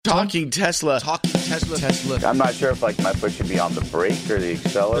Talking Tesla. I'm not sure if my foot should be on the brake or the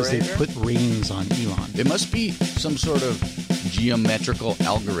accelerator. Because they put reins on Elon. It must be some sort of geometrical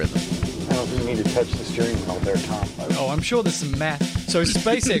algorithm. I don't think you need to touch the steering wheel there, Tom. Oh, I'm sure there's some math. So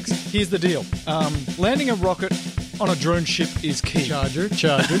SpaceX, here's the deal. Landing a rocket on a drone ship is key. Charger.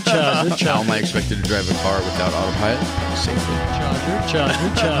 How am I expected to drive a car without autopilot? Safely. Charger.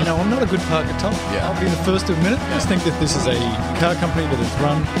 You know, I'm not a good parker, Tom. Yeah. I'll be the first to admit it. I just think that this is a car company that is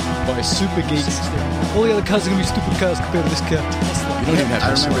run by super geeks. All the other cars are going to be stupid cars compared to this car. Tesla. You don't even have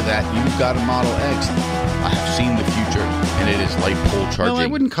to remember that. You've got a Model X. I have seen the future, and it is light pole charging. No, I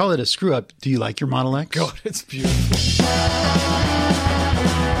wouldn't call it a screw-up. Do you like your Model X? God, it's beautiful.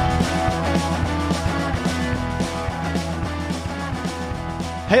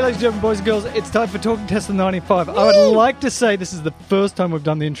 Hey, ladies and gentlemen, boys and girls, it's time for Talking Tesla 95. I would like to say this is the first time we've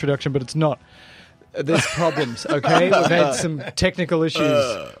done the introduction, but it's not. There's problems, okay? We've had some technical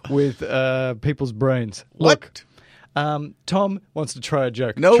issues with people's brains. Look, Tom wants to try a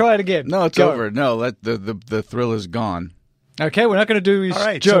joke. No, try it again. No, it's Go. over. No, the thrill is gone. Okay, we're not going to do his All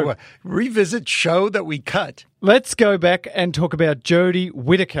right, joke. so revisit show that we cut. Let's go back and talk about Jodie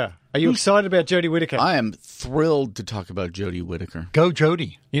Whittaker. Are you excited about Jodie Whittaker? I am thrilled to talk about Jodie Whittaker. Go,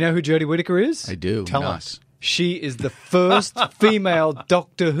 Jody. You know who Jodie Whittaker is? I do. Tell Nuh. us. She is the first female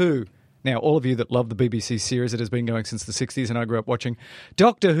Doctor Who. Now, all of you that love the BBC series that has been going since the 60s and I grew up watching,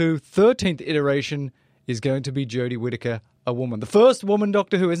 Doctor Who, 13th iteration, is going to be Jodie Whittaker, a woman. The first woman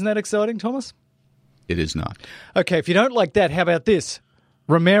Doctor Who. Isn't that exciting, Thomas? It is not. Okay, if you don't like that, how about this?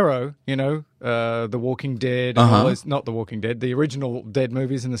 Romero, you know, The Walking Dead, and all those, not The Walking Dead, the original Dead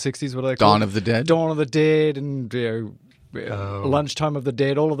movies in the 60s, what are they called? Dawn of the Dead? Dawn of the Dead and Lunchtime of the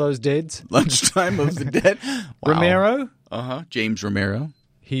Dead, all of those deads. Lunchtime of the Dead. Wow. Romero, James Romero.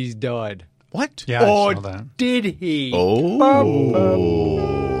 he's died. What? Yeah, Or I saw that. did he?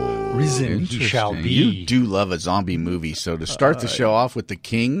 Risen he shall be. You do love a zombie movie, so to start the show off with the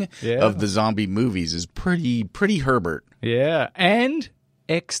king of the zombie movies is pretty Herbert. Yeah, and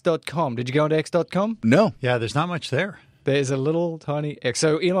X.com. Did you go into X.com? No. Yeah, there's not much there. There's a little tiny X.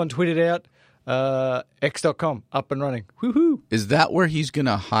 So Elon tweeted out X.com, up and running. Woohoo! Is that where he's going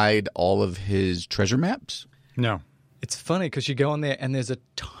to hide all of his treasure maps? No. It's funny because you go on there and there's a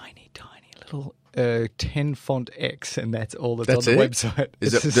tiny little 10 font X, and that's all that's on the website.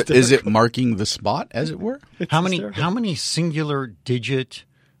 Is it marking the spot, as it were? How many singular digit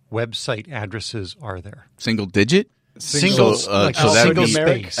website addresses are there? Single digit? Single, so that would single be,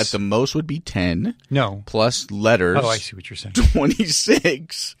 space. at the most would be 10. No. Plus letters. Oh, I see what you're saying.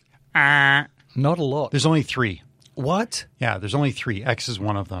 26. Not a lot. There's only 3. What? Yeah, there's only 3. X is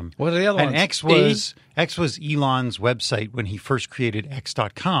one of them. What are the other and ones? X was Elon's website when he first created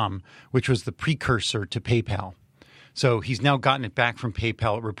X.com, which was the precursor to PayPal. So he's now gotten it back from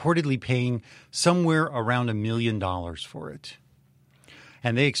PayPal, reportedly paying somewhere around $1 million for it.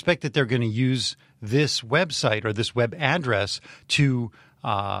 And they expect that they're going to use this website or this web address to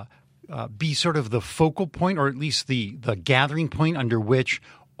be sort of the focal point, or at least the gathering point under which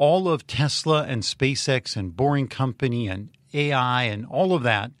all of Tesla and SpaceX and Boring Company and AI and all of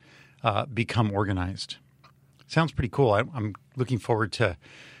that become organized. Sounds pretty cool. I'm looking forward to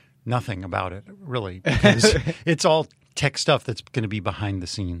nothing about it, really, because it's all tech stuff that's going to be behind the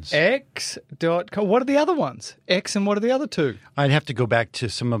scenes. X.com. What are the other ones? X and what are the other two? I'd have to go back to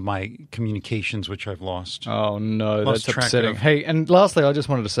some of my communications, which I've lost. Oh, no, Lost that's track upsetting. of. Hey, and lastly, I just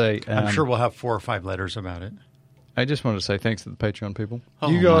wanted to say... I'm sure we'll have 4 or 5 letters about it. I just wanted to say thanks to the Patreon people. Oh,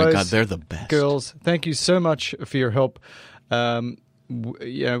 you guys, my God, they're the best. Girls, thank you so much for your help.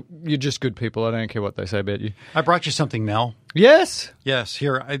 You're just good people. I don't care what they say about you. I brought you something, Mel. Yes? Yes,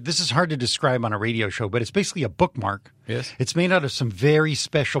 here. This is hard to describe on a radio show, but it's basically a bookmark. Yes. It's made out of some very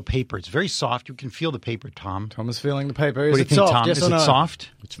special paper. It's very soft. You can feel the paper, Tom. Tom is feeling the paper. What do you think, soft? Tom? Yes Is or it no? soft?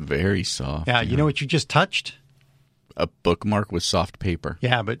 It's very soft. Yeah, you know what you just touched? A bookmark with soft paper.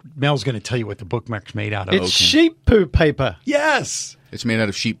 Yeah, but Mel's going to tell you what the bookmark's made out of. It's sheep poo paper. Yes! It's made out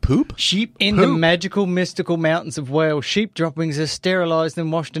of sheep poop? Sheep In poop. the magical, mystical mountains of Wales, sheep droppings are sterilised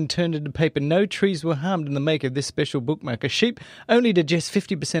and washed and turned into paper. No trees were harmed in the make of this special bookmark. A sheep only digests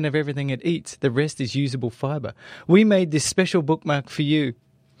 50% of everything it eats. The rest is usable fibre. We made this special bookmark for you.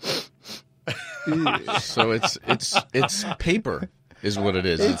 So it's paper is what it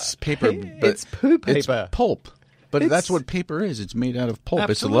is. It's paper. But It's poo paper. It's pulp. But It's- that's what paper is. It's made out of pulp.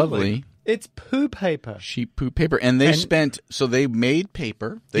 Absolutely. It's lovely. It's poo paper. Sheep poop paper. And they made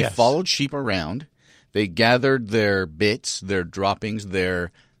paper. They Yes. followed sheep around. They gathered their bits, their droppings,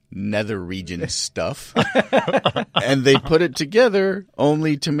 their nether region stuff, and they put it together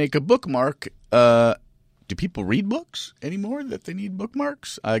only to make a bookmark do people read books anymore that they need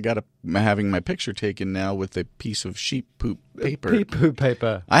bookmarks? I'm having my picture taken now with a piece of sheep poop paper. Sheep poop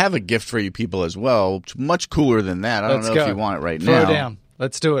paper. I have a gift for you people as well. It's much cooler than that. I don't know if you want it right now. Throw down.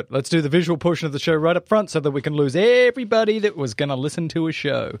 Let's do it. Let's do the visual portion of the show right up front so that we can lose everybody that was going to listen to a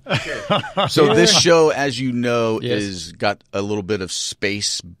show. So this show, as you know, is got a little bit of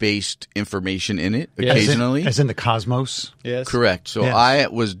space-based information in it occasionally. As in the cosmos? Yes. Correct. So I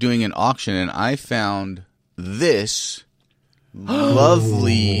was doing an auction and I found this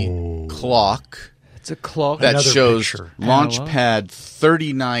lovely clock. It's a clock. That Another shows picture. Launchpad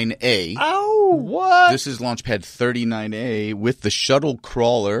 39A. Oh, what? This is Launchpad 39A with the shuttle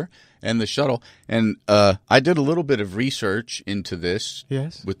crawler and the shuttle. And I did a little bit of research into this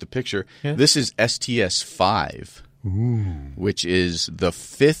with the picture. Yes. This is STS-5, which is the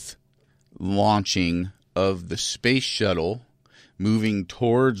 5th launching of the space shuttle moving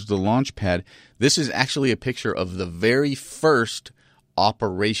towards the launch pad. This is actually a picture of the very first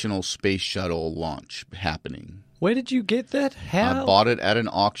operational space shuttle launch happening. Where did you get that? How? I bought it at an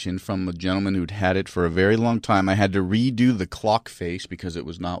auction from a gentleman who'd had it for a very long time. I had to redo the clock face because it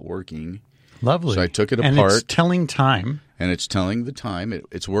was not working. Lovely. So I took it apart. And it's telling time. And it's telling the time.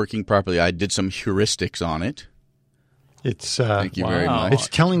 It's working properly. I did some heuristics on it. It's Thank you very much. It's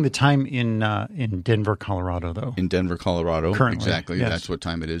telling the time in Denver, Colorado, though. In Denver, Colorado. Currently, Exactly. yes. That's what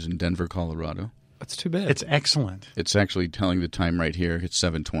time it is in Denver, Colorado. That's too bad. It's excellent. It's actually telling the time right here. It's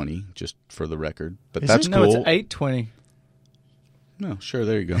 7:20, just for the record. But Is that's it? cool. No, it's 8:20. No, sure,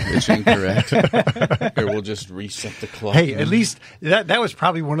 there you go. It's incorrect. Here, we'll just reset the clock. Hey, at least that was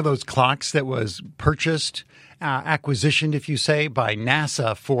probably one of those clocks that was purchased, acquisitioned, if you say, by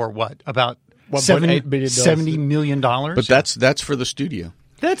NASA for what? About $1.8 billion. $70 million? But that's for the studio.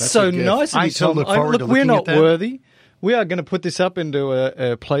 That's so a gift. nice of I you, so Tom. look forward to We're looking not at that. worthy. We are going to put this up into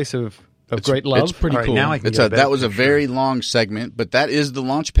a place of great love. It's pretty All right, cool. now I can get a better That was a picture. very long segment, but that is the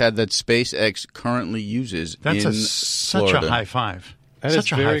launch pad that SpaceX currently uses That's in such Florida. a high five. That Such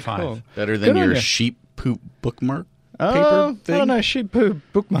is a very high five. cool. Better than Good on your you. sheep poop bookmark I paper thing. don't know. Sheep poo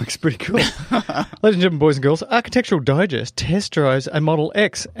bookmark's pretty cool. Ladies and gentlemen, boys and girls, Architectural Digest test drives a Model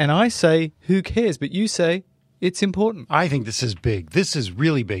X, and I say, who cares? But you say, it's important. I think this is big. This is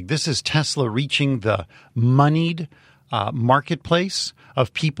really big. This is Tesla reaching the moneyed marketplace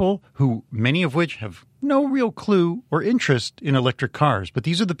of people who, many of which have no real clue or interest in electric cars. But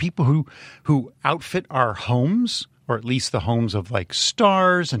these are the people who outfit our homes, or at least the homes of like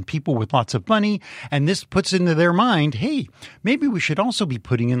stars and people with lots of money. And this puts into their mind, hey, maybe we should also be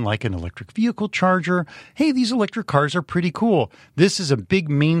putting in like an electric vehicle charger. Hey, these electric cars are pretty cool. This is a big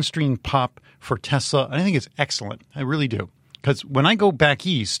mainstream pop for Tesla. I think it's excellent. I really do. Because when I go back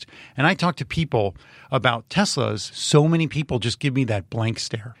east and I talk to people about Teslas, so many people just give me that blank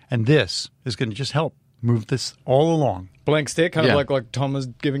stare. And this is going to just help move this all along. Blank stare, kind Yeah. of like Tom is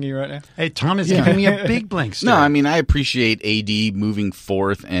giving you right now. Hey, Tom is giving me a big blank stare. No, I mean, I appreciate AD moving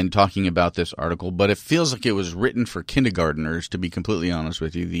forth and talking about this article, but it feels like it was written for kindergartners, to be completely honest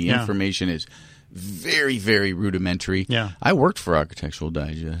with you. The information is very, very rudimentary. Yeah. I worked for Architectural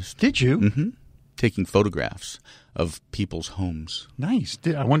Digest. Did you? Mm-hmm. Taking photographs of people's homes. Nice.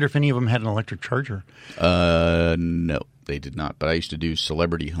 I wonder if any of them had an electric charger. No, they did not. But I used to do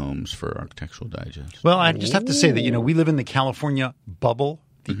celebrity homes for Architectural Digest. Well, I just have to say that, we live in the California bubble,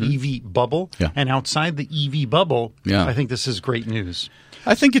 the EV bubble. Yeah. And outside the EV bubble, Yeah. I think this is great news.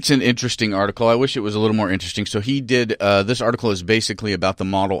 I think it's an interesting article. I wish it was a little more interesting. So he did this article is basically about the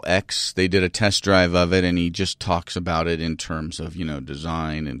Model X. They did a test drive of it, and he just talks about it in terms of,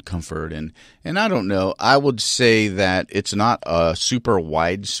 design and comfort. And I don't know. I would say that it's not a super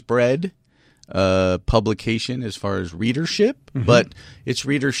widespread publication as far as readership, but its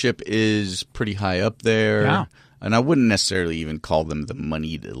readership is pretty high up there. Yeah. And I wouldn't necessarily even call them the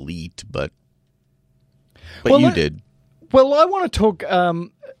moneyed elite, but Well, you let- did. Well, I want to talk,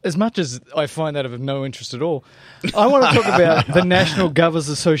 as much as I find that of no interest at all, I want to talk about the National Governors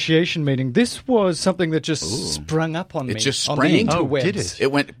Association meeting. This was something that just sprung up on me. It just on sprang. the Oh, interwebs. did it? It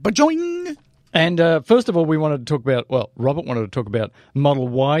went bajoing. And first of all, we wanted to talk about, Robert wanted to talk about Model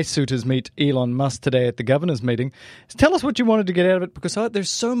Y suitors meet Elon Musk today at the governor's meeting. Tell us what you wanted to get out of it, because there's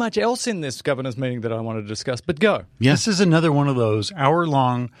so much else in this governor's meeting that I wanted to discuss. But go. Yeah. This is another one of those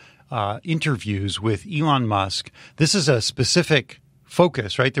hour-long interviews with Elon Musk. This is a specific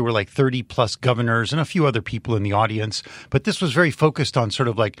focus, right? There were like 30 plus governors and a few other people in the audience, but this was very focused on sort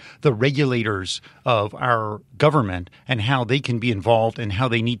of like the regulators of our government and how they can be involved and how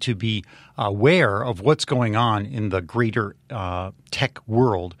they need to be aware of what's going on in the greater tech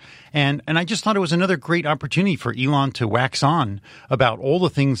world. And I just thought it was another great opportunity for Elon to wax on about all the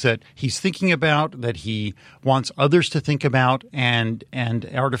things that he's thinking about, that he wants others to think about, and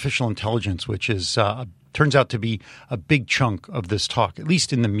artificial intelligence, which is turns out to be a big chunk of this talk, at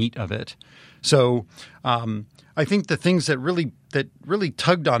least in the meat of it. So I think the things that really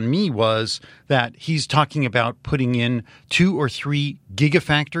tugged on me was that he's talking about putting in 2 or 3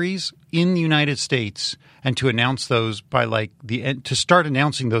 gigafactories in the United States and to announce those by like the end, to start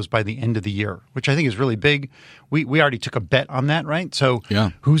announcing those by the end of the year, which I think is really big. We already took a bet on that, right? So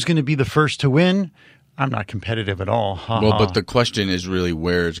who's going to be the first to win? I'm not competitive at all. Well, but the question is really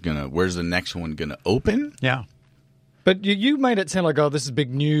where's the next one gonna open? Yeah. But you made it sound like, oh, this is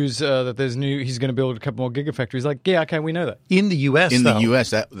big news that he's going to build a couple more gigafactories. Like, yeah, okay, we know that. In the U.S., the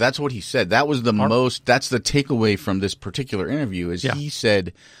U.S., that's what he said. That was that's the takeaway from this particular interview is he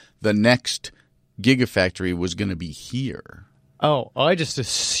said the next gigafactory was going to be here. Oh, I just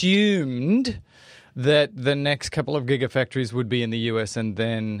assumed that the next couple of gigafactories would be in the US and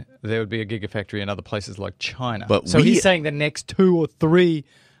then there would be a gigafactory in other places like China. So he's saying the next 2 or 3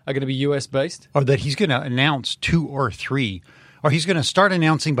 are going to be US-based? Or that he's going to announce 2 or 3. Or he's going to start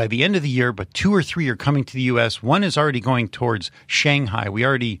announcing by the end of the year, but 2 or 3 are coming to the U.S. One is already going towards Shanghai. We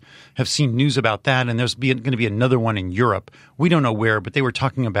already have seen news about that, and there's going to be another one in Europe. We don't know where, but they were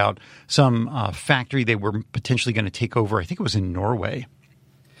talking about some factory they were potentially going to take over. I think it was in Norway.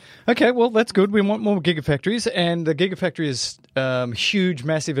 Okay, well, that's good. We want more gigafactories, and the gigafactory is huge,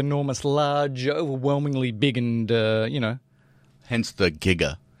 massive, enormous, large, overwhelmingly big, and, Hence the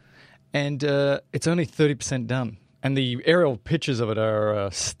giga. And it's only 30% done. And the aerial pictures of it are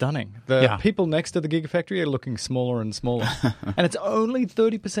stunning. The people next to the Gigafactory are looking smaller and smaller. And it's only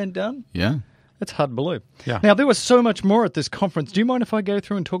 30% done? Yeah. That's hard to believe. Yeah. Now, there was so much more at this conference. Do you mind if I go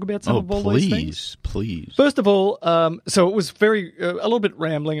through and talk about some of all these things? Please. First of all, so it was a little bit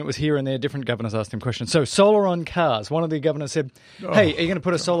rambling. It was here and there. Different governors asked him questions. So solar on cars. One of the governors said, hey, are you going to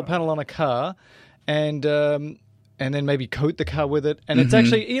put a solar panel on a car? And then maybe coat the car with it. And it's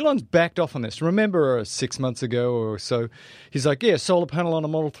actually, Elon's backed off on this. Remember 6 months ago or so, he's like, yeah, solar panel on a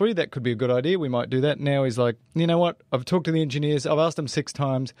Model 3, that could be a good idea. We might do that. Now he's like, you know what? I've talked to the engineers. I've asked them 6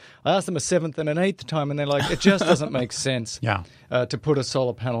 times. I asked them a 7th and an 8th time, and they're like, it just doesn't make sense to put a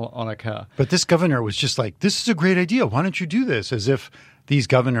solar panel on a car. But this governor was just like, this is a great idea. Why don't you do this? As if these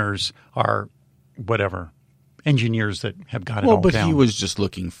governors are whatever. Engineers that have got it all down. Well, but he was just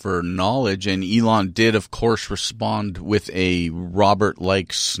looking for knowledge, and Elon did, of course, respond with a Robert-like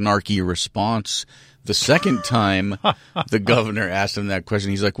snarky response. The second time the governor asked him that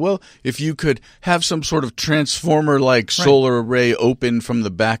question, he's like, well, if you could have some sort of transformer-like solar array open from the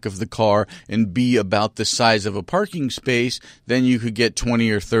back of the car and be about the size of a parking space, then you could get 20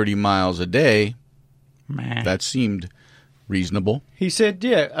 or 30 miles a day. That seemed reasonable. He said,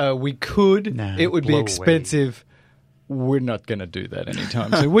 we could. It would be expensive. We're not going to do that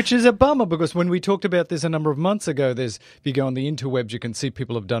anytime soon, which is a bummer because when we talked about this a number of months ago, if you go on the interwebs, you can see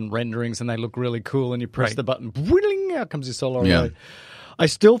people have done renderings and they look really cool and you press the button, whirling, out comes your solar array. I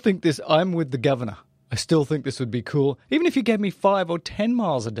still think I'm with the governor. I still think this would be cool. Even if you gave me 5 or 10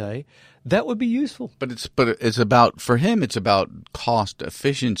 miles a day, that would be useful. But it's about, for him, it's about cost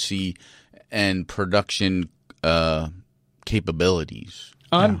efficiency and production capabilities.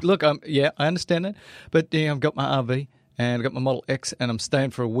 I understand that, but I've got my RV and I've got my Model X and I'm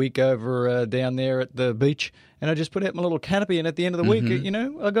staying for a week over down there at the beach and I just put out my little canopy and at the end of the week,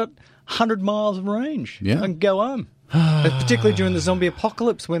 I got 100 miles of range. I can go home. Particularly during the zombie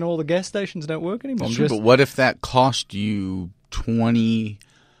apocalypse when all the gas stations don't work anymore. Sure, but what if that cost you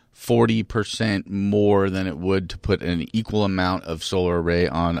 40% more than it would to put an equal amount of solar array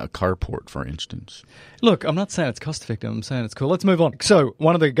on a carport, for instance? Look, I'm not saying it's cost effective. I'm saying it's cool. Let's move on. So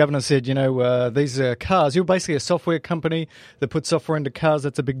one of the governors said, these cars, you're basically a software company that puts software into cars.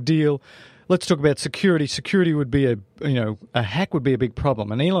 That's a big deal. Let's talk about security. Security would be a hack would be a big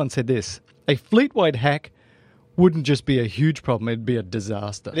problem. And Elon said this, a fleet-wide hack wouldn't just be a huge problem, it'd be a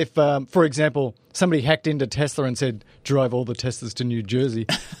disaster. If, for example, somebody hacked into Tesla and said, drive all the Teslas to New Jersey,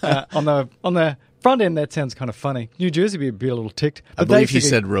 on the front end, that sounds kind of funny. New Jersey would be a little ticked. I believe he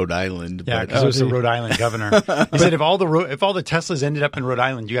said Rhode Island. Yeah, because it was the Rhode Island governor. He said if all the Teslas ended up in Rhode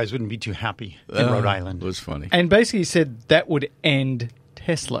Island, you guys wouldn't be too happy in Rhode Island. It was funny. And basically he said that would end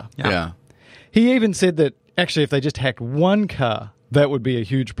Tesla. Yeah. He even said that actually if they just hacked one car, that would be a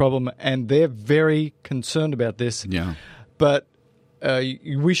huge problem, and they're very concerned about this. Yeah. But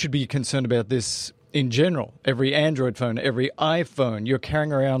we should be concerned about this in general. Every Android phone, every iPhone, you're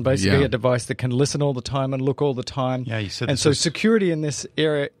carrying around basically a device that can listen all the time and look all the time. Yeah, you said and so security in this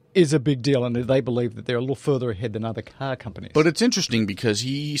area is a big deal, and they believe that they're a little further ahead than other car companies. But it's interesting because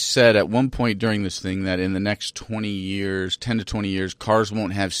he said at one point during this thing that in the next 20 years, 10 to 20 years, cars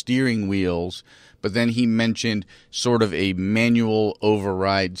won't have steering wheels. But then he mentioned sort of a manual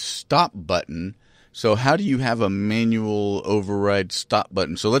override stop button. So how do you have a manual override stop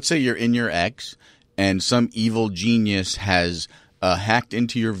button? So let's say you're in your X and some evil genius has hacked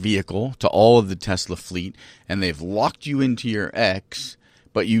into your vehicle, to all of the Tesla fleet, and they've locked you into your X,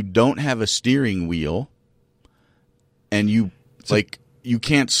 but you don't have a steering wheel, and you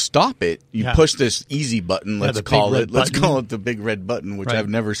can't stop it. You push this easy button. Let's call it the big red button, which I've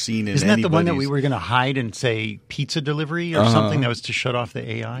never seen in. Isn't that the one that we were going to hide and say pizza delivery or something that was to shut off the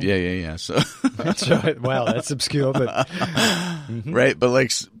AI? Yeah. So that's right. Wow, that's obscure, but right.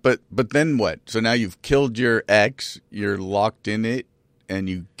 But then what? So now you've killed your X. You're locked in it, and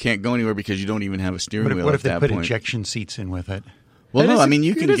you can't go anywhere because you don't even have a steering wheel. What if at they that put point. ejection seats in with it? Well, no, I mean,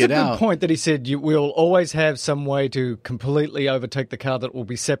 you can get out. It is a good point that he said we'll always have some way to completely overtake the car that will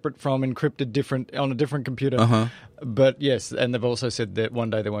be separate from, encrypted on a different computer. But yes, and they've also said that one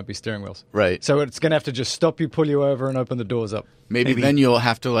day there won't be steering wheels. Right. So it's going to have to just stop you, pull you over, and open the doors up. Maybe then you'll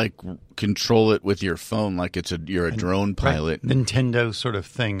have to control it with your phone like you're a drone pilot. Right. Nintendo sort of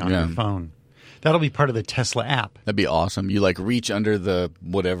thing on your phone. That'll be part of the Tesla app. That'd be awesome. You reach under the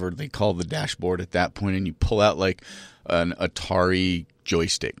whatever they call the dashboard at that point, and you pull out an Atari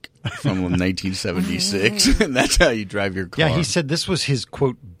joystick from 1976, and that's how you drive your car. Yeah, he said this was his,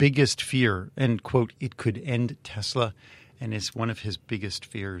 quote, biggest fear, and, quote, it could end Tesla, and it's one of his biggest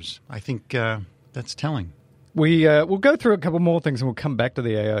fears. I think that's telling. We'll go through a couple more things and we'll come back to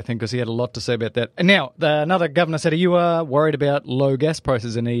the AI thing because he had a lot to say about that. And now, another governor said, you are worried about low gas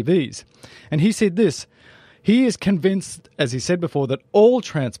prices and EVs. And he said this, he is convinced, as he said before, that all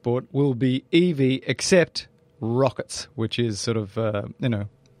transport will be EV except rockets, which is sort of,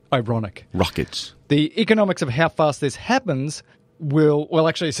 ironic. Rockets. The economics of how fast this happens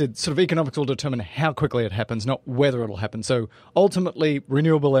actually he said sort of economics will determine how quickly it happens, not whether it'll happen. So ultimately,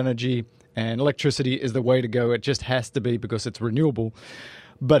 renewable energy and electricity is the way to go. It just has to be because it's renewable.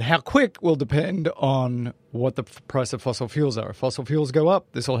 But how quick will depend on what the price of fossil fuels are. If fossil fuels go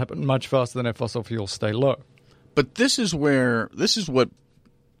up, this will happen much faster than if fossil fuels stay low. But this is what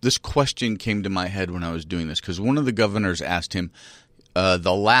this question came to my head when I was doing this, because one of the governors asked him,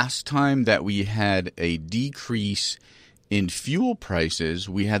 the last time that we had a decrease in fuel prices,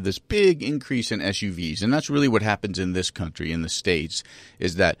 we had this big increase in SUVs. And that's really what happens in this country, in the States,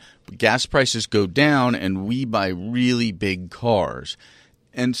 is that gas prices go down and we buy really big cars.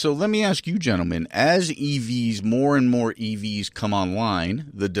 And so let me ask you, gentlemen, as EVs, more and more EVs come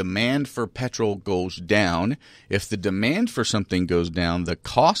online, the demand for petrol goes down. If the demand for something goes down, the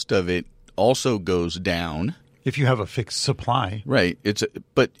cost of it also goes down. If you have a fixed supply. Right.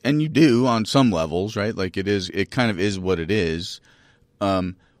 And you do on some levels, right? It kind of is what it is.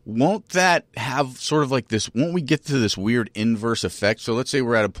 Won't that have sort of this, won't we get to this weird inverse effect? So let's say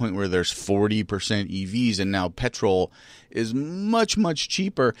we're at a point where there's 40% EVs and now petrol is much, much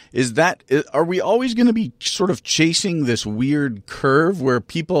cheaper. Are we always going to be sort of chasing this weird curve where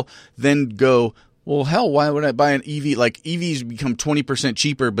people then go, well, hell, why would I buy an EV? EVs become 20%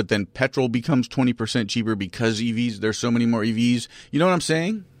 cheaper, but then petrol becomes 20% cheaper because there's so many more EVs. You know what I'm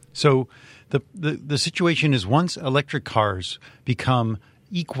saying? So the situation is once electric cars become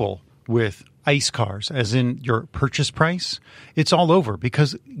equal with ICE cars, as in your purchase price, it's all over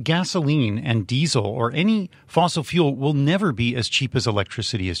because gasoline and diesel or any fossil fuel will never be as cheap as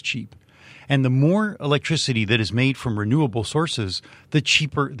electricity is cheap. And the more electricity that is made from renewable sources, the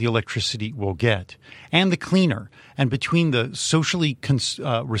cheaper the electricity will get and the cleaner. And between the socially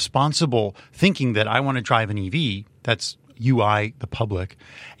responsible thinking that I want to drive an EV, that's UI, the public,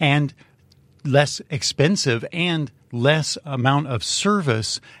 and less expensive and less amount of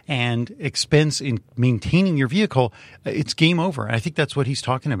service and expense in maintaining your vehicle, it's game over. And I think that's what he's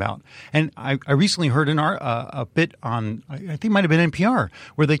talking about. And I recently heard a bit on, I think it might have been NPR,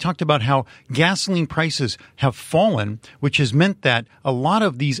 where they talked about how gasoline prices have fallen, which has meant that a lot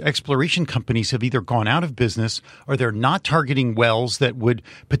of these exploration companies have either gone out of business or they're not targeting wells that would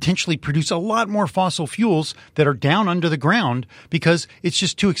potentially produce a lot more fossil fuels that are down under the ground because it's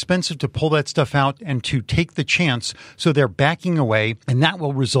just too expensive to pull that stuff out and to take the chance. So they're backing away, and that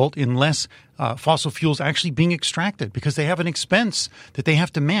will result in less fossil fuels actually being extracted because they have an expense that they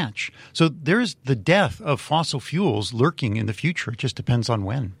have to match. So there's the death of fossil fuels lurking in the future. It just depends on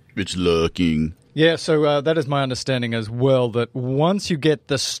when. It's lurking. Yeah, so that is my understanding as well, that once you get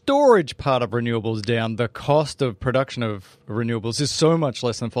the storage part of renewables down, the cost of production of renewables is so much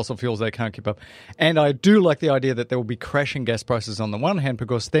less than fossil fuels they can't keep up. And I do like the idea that there will be crashing gas prices on the one hand,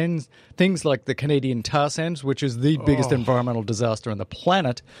 because then things like the Canadian tar sands, which is the biggest environmental disaster on the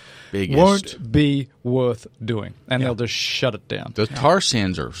planet, won't be worth doing. And they'll just shut it down. The tar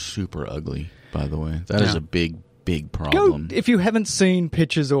sands are super ugly, by the way. That is a big problem. If you haven't seen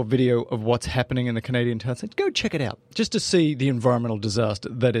pictures or video of what's happening in the Canadian tar sands, go check it out just to see the environmental disaster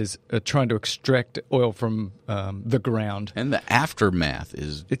that is trying to extract oil from the ground. And the aftermath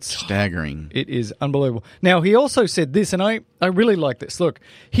is staggering. It is unbelievable. Now, he also said this, and I really like this. Look,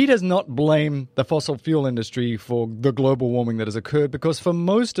 he does not blame the fossil fuel industry for the global warming that has occurred, because for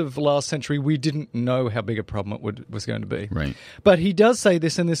most of last century, we didn't know how big a problem it was going to be. Right. But he does say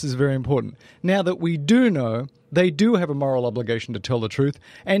this, and this is very important. Now that we do know, they do have a moral obligation to tell the truth,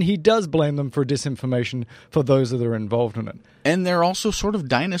 and he does blame them for disinformation for those that are involved in it. And they're also sort of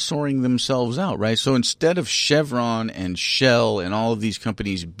dinosauring themselves out, right? So instead of Chevron and Shell and all of these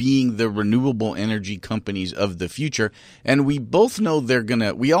companies being the renewable energy companies of the future, and we all know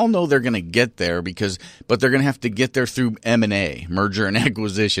they're gonna get there but they're gonna have to get there through M&A, merger and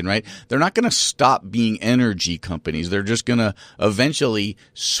acquisition, right? They're not gonna stop being energy companies. They're just gonna eventually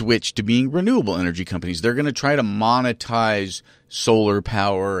switch to being renewable energy companies. They're gonna try to monetize solar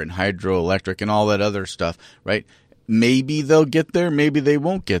power and hydroelectric and all that other stuff, right? Maybe they'll get there, maybe they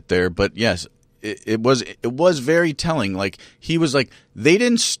won't get there, but yes, it was very telling. Like, he was like, they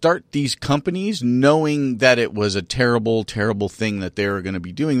didn't start these companies knowing that it was a terrible, terrible thing that they were going to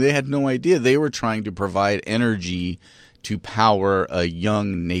be doing. They had no idea. They were trying to provide energy to power a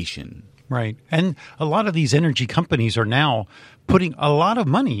young nation. Right. And a lot of these energy companies are now putting a lot of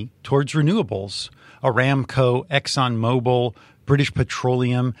money towards renewables. Aramco, ExxonMobil, British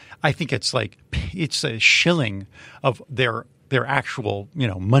Petroleum. I think it's a shilling of their actual,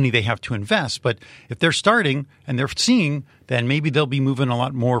 money they have to invest. But if they're starting and they're seeing, then maybe they'll be moving a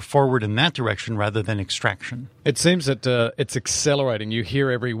lot more forward in that direction rather than extraction. It seems that it's accelerating. You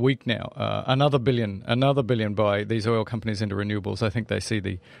hear every week now, another billion by these oil companies into renewables. I think they see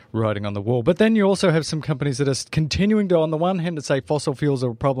the writing on the wall. But then you also have some companies that are continuing to, on the one hand, to say fossil fuels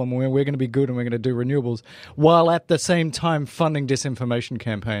are a problem, we're going to be good and we're going to do renewables, while at the same time funding disinformation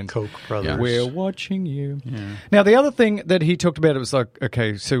campaigns. Koch brothers. We're watching you. Yeah. Now, the other thing that he talked about, it was like,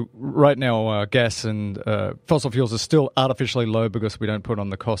 okay, so right now gas and fossil fuels are still artificially low because we don't put on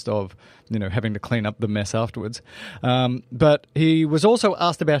the cost of, having to clean up the mess afterwards. But he was also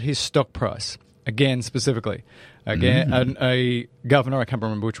asked about his stock price, again, specifically. A governor, I can't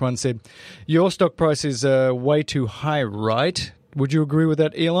remember which one, said, your stock price is way too high, right? Would you agree with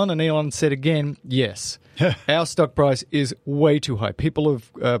that, Elon? And Elon said again, yes. Our stock price is way too high. People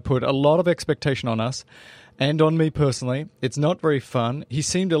have put a lot of expectation on us and on me personally. It's not very fun. He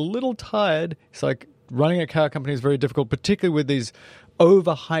seemed a little tired. It's like running a car company is very difficult, particularly with these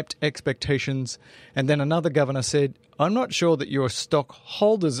overhyped expectations. And then another governor said, I'm not sure that your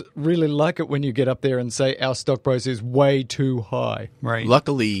stockholders really like it when you get up there and say our stock price is way too high. Right.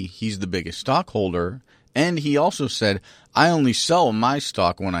 Luckily, he's the biggest stockholder. And he also said, I only sell my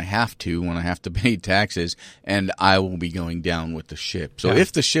stock when I have to pay taxes, and I will be going down with the ship. So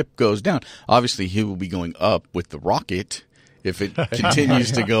if the ship goes down, obviously he will be going up with the rocket if it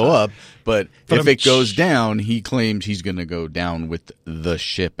continues to go up. But if it goes down, he claims he's going to go down with the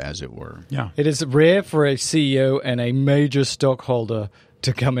ship, as it were. Yeah. It is rare for a CEO and a major stockholder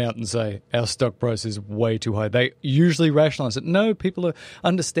to come out and say our stock price is way too high. They usually rationalize it. No, people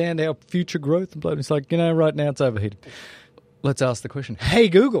understand our future growth. And it's like, right now it's overheated. Let's ask the question. Hey,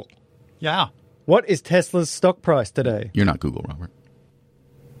 Google. Yeah. What is Tesla's stock price today? You're not Google, Robert.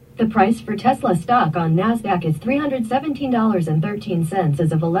 The price for Tesla stock on NASDAQ is $317.13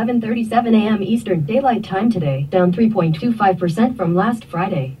 as of 11:37 a.m. Eastern Daylight Time today, down 3.25% from last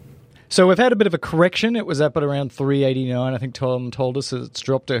Friday. So we've had a bit of a correction. It was up at around 389. I think Tom told us it's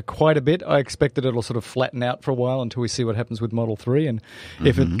dropped quite a bit. I expect that it'll sort of flatten out for a while until we see what happens with Model 3. And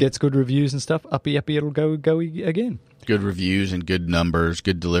if it gets good reviews and stuff, uppy, it'll go again. Good reviews and good numbers,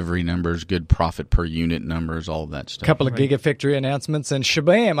 good delivery numbers, good profit per unit numbers, all of that stuff. A couple of Gigafactory announcements, and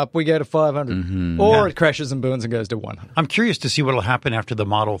shabam, up we go to 500. Or it crashes and burns and goes to 100. I'm curious to see what will happen after the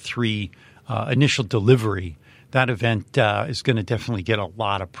Model 3 initial delivery. That event is going to definitely get a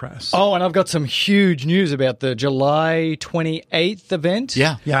lot of press. Oh, and I've got some huge news about the July 28th event.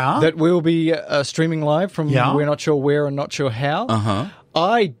 Yeah. That we'll be streaming live from we're not sure where and not sure how. Uh-huh.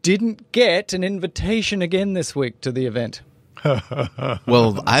 I didn't get an invitation again this week to the event.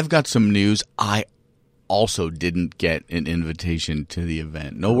 Well, I've got some news. I also didn't get an invitation to the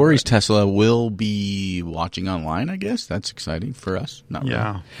event. No worries, Tesla will be watching online, I guess. That's exciting for us. Not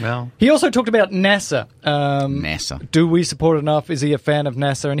really. Well, He also talked about NASA. NASA. Do we support enough? Is he a fan of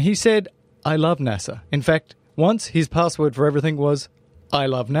NASA? And he said, I love NASA. In fact, once his password for everything was, I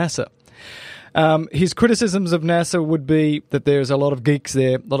love NASA. His criticisms of NASA would be that there's a lot of geeks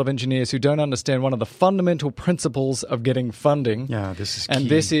there, a lot of engineers who don't understand one of the fundamental principles of getting funding. yeah, this is key.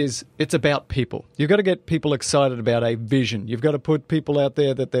 And it's about people. You've got to get people excited about a vision. You've got to put people out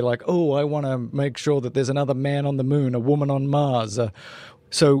there that they're like, oh, I want to make sure that there's another man on the moon, a woman on Mars.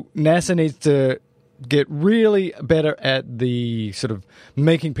 So NASA needs to get really better at the sort of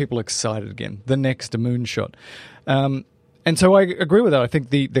making people excited again, the next moonshot. And so I agree with that. I think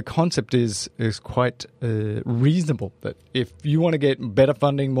the concept is quite reasonable, that if you want to get better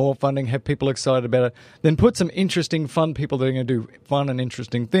funding, more funding, have people excited about it, then put some interesting, fun people that are going to do fun and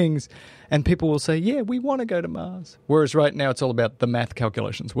interesting things, and people will say, yeah, we want to go to Mars. Whereas right now it's all about the math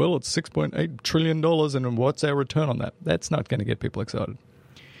calculations. Well, it's $6.8 trillion, and what's our return on that? That's not going to get people excited.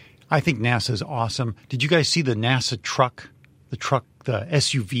 I think NASA's awesome. Did you guys see the NASA truck, the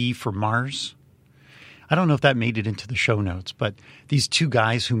SUV for Mars? I don't know if that made it into the show notes, but these two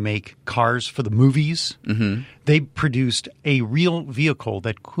guys who make cars for the movies, they produced a real vehicle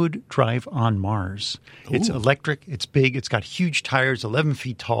that could drive on Mars. Ooh. It's electric, it's big, it's got huge tires, 11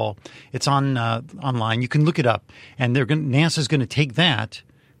 feet tall. It's on online. You can look it up. And NASA's going to take that,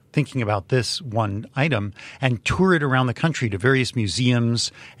 thinking about this one item, and tour it around the country to various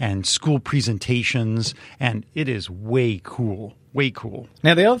museums and school presentations, and it is way cool. Way cool.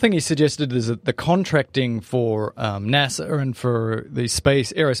 Now, the other thing he suggested is that the contracting for NASA and for the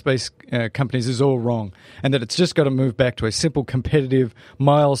aerospace companies is all wrong, and that it's just got to move back to a simple, competitive,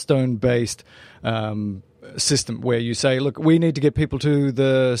 milestone-based system where you say, look, we need to get people to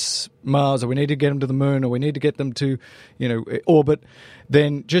the Mars, or we need to get them to the moon, or we need to get them to, orbit.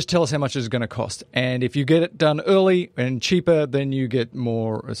 Then just tell us how much it's going to cost. And if you get it done early and cheaper, then you get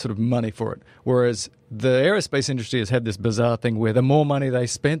more sort of money for it. Whereas the aerospace industry has had this bizarre thing where the more money they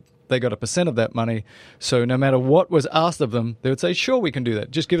spent, they got a % of that money. So no matter what was asked of them, they would say, sure, we can do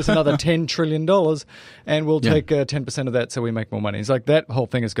that. Just give us another $10 trillion and we'll take 10% of that so we make more money. It's like that whole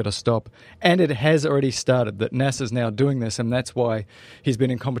thing has got to stop. And it has already started, that NASA's now doing this, and that's why he's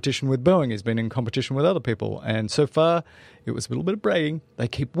been in competition with Boeing. He's been in competition with other people. And so far, it was a little bit of bragging. They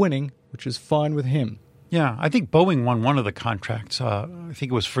keep winning, which is fine with him. Yeah, I think Boeing won one of the contracts. I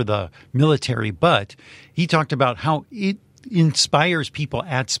think it was for the military, but he talked about how it inspires people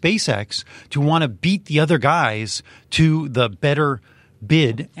at SpaceX to want to beat the other guys to the better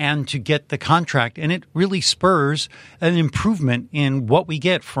bid and to get the contract. And it really spurs an improvement in what we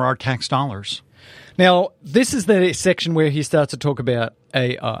get for our tax dollars. Now, this is the section where he starts to talk about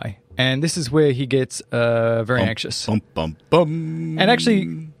AI. And this is where he gets very anxious. And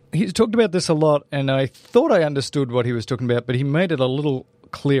actually, he's talked about this a lot, and I thought I understood what he was talking about, but he made it a little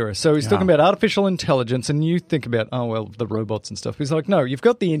clearer. So he's talking about artificial intelligence, and you think about, the robots and stuff. He's like, no, you've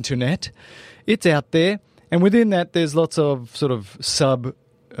got the internet. It's out there. And within that, there's lots of sort of sub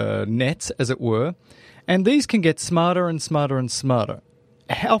nets, as it were. And these can get smarter and smarter and smarter.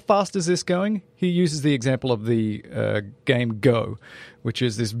 How fast is this going? He uses the example of the game Go, which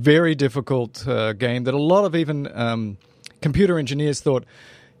is this very difficult game that a lot of even computer engineers thought,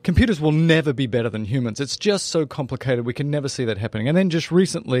 computers will never be better than humans. It's just so complicated. We can never see that happening. And then just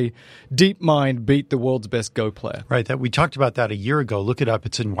recently, DeepMind beat the world's best Go player. Right. That we talked about that a year ago. Look it up.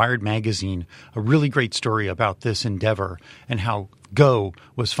 It's in Wired Magazine. A really great story about this endeavor and how Go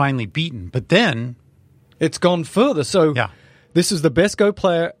was finally beaten. But then it's gone further. So this is the best Go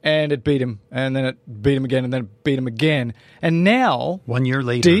player, and it beat him. And then it beat him again, and then it beat him again. And now, 1 year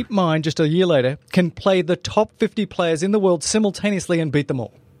later, DeepMind, just a year later, can play the top 50 players in the world simultaneously and beat them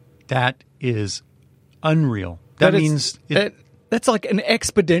all. That is unreal. That means that's like an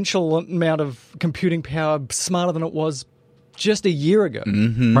exponential amount of computing power, smarter than it was just a year ago.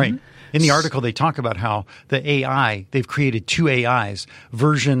 Mm-hmm. Right. In the article, they talk about how the AI, they've created two AIs,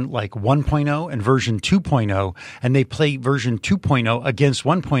 version like 1.0 and version 2.0, and they play version 2.0 against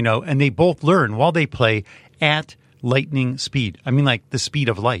 1.0, and they both learn while they play at lightning speed. I mean, like the speed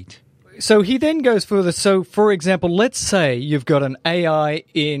of light. So he then goes further. So, for example, let's say you've got an AI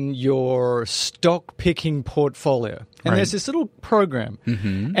in your stock picking portfolio. And there's this little program,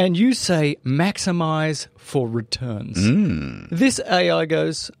 and you say maximize for returns. This AI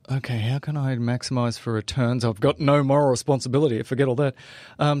goes, okay, how can I maximize for returns? I've got no moral responsibility. Forget all that.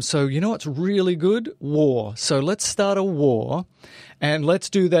 So you know what's really good? War. So let's start a war, and let's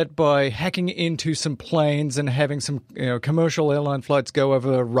do that by hacking into some planes and having some commercial airline flights go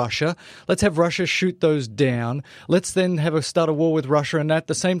over Russia. Let's have Russia shoot those down. Let's then start a war with Russia, and at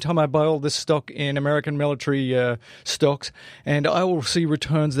the same time I buy all this stock in American military stocks, and I will see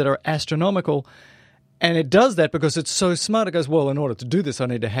returns that are astronomical. And it does that because it's so smart. It goes, well, in order to do this, I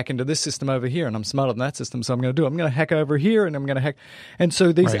need to hack into this system over here, and I'm smarter than that system, so I'm going to hack over here, and I'm going to hack. And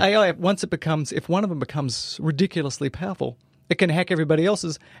so these AI, if one of them becomes ridiculously powerful, it can hack everybody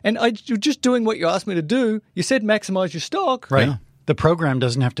else's. And you're just doing what you asked me to do. You said maximize your stock. Right. Yeah. The program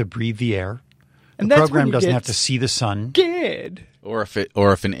doesn't have to breathe the air. And the that's program when you doesn't get have to see the sun. Scared. Or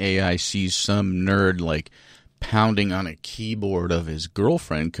if an AI sees some nerd like pounding on a keyboard of his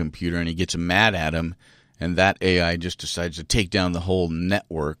girlfriend computer and he gets mad at him, and that AI just decides to take down the whole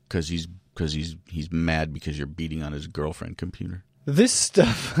network because he's mad because you're beating on his girlfriend computer. This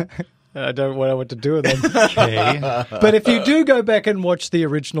stuff, I don't know what to do with it. Okay. But if you do go back and watch the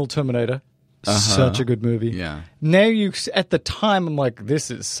original Terminator, such a good movie. Yeah. Now at the time, I'm like, this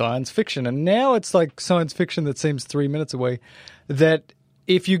is science fiction. And now it's like science fiction that seems 3 minutes away. That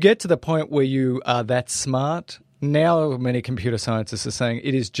if you get to the point where you are that smart, now many computer scientists are saying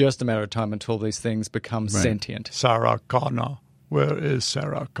it is just a matter of time until these things become sentient. Sarah Connor. Where is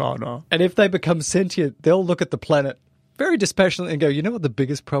Sarah Connor? And if they become sentient, they'll look at the planet very dispassionately and go, you know what the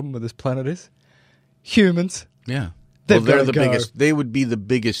biggest problem with this planet is? Humans. Yeah. They've they're gotta the go. biggest. They would be the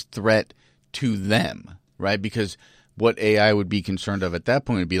biggest threat to them, right? Because what AI would be concerned of at that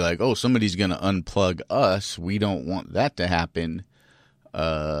point would be like, oh, somebody's going to unplug us. We don't want that to happen.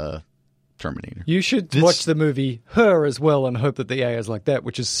 Terminator. You should watch the movie Her as well and hope that the AI is like that,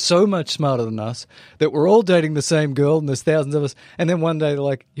 which is so much smarter than us, that we're all dating the same girl and there's thousands of us. And then one day they're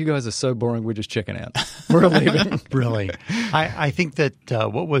like, you guys are so boring, we're just checking out. We're leaving. Really. I think that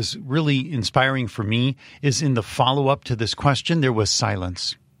what was really inspiring for me is in the follow-up to this question, there was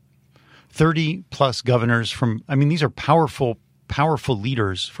silence. 30-plus governors these are powerful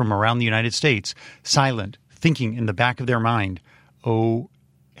leaders from around the United States, silent, thinking in the back of their mind, OMG.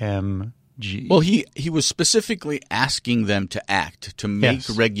 Well, he was specifically asking them to act, to make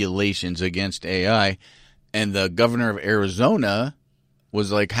regulations against AI, and the governor of Arizona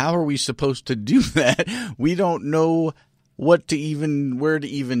was like, how are we supposed to do that? We don't know where to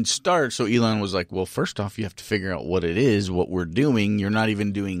even start. So Elon was like, well, first off, you have to figure out what it is, what we're doing. You're not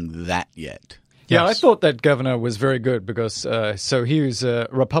even doing that yet. Yeah, I thought that governor was very good because so he was a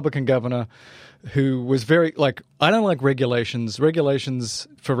Republican governor who was very I don't like regulations. Regulations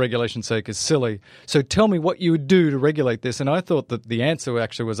for regulation's sake is silly. So tell me what you would do to regulate this. And I thought that the answer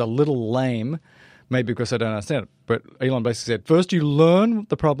actually was a little lame, maybe because I don't understand it. But Elon basically said, first you learn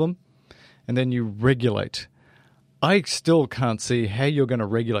the problem and then you regulate. I still can't see how you're going to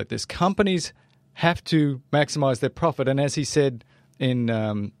regulate this. Companies have to maximize their profit. And as he said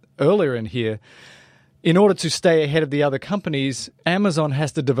in earlier in here, in order to stay ahead of the other companies, Amazon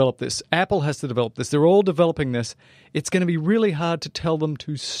has to develop this. Apple has to develop this. They're all developing this. It's going to be really hard to tell them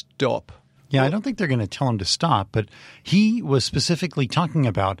to stop. Yeah, I don't think they're going to tell him to stop, but he was specifically talking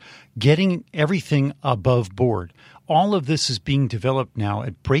about getting everything above board. All of this is being developed now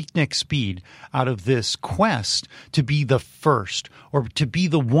at breakneck speed out of this quest to be the first or to be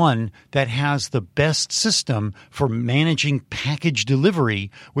the one that has the best system for managing package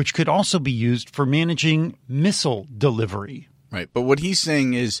delivery, which could also be used for managing missile delivery. Right. But what he's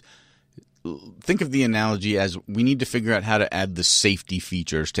saying is, think of the analogy as we need to figure out how to add the safety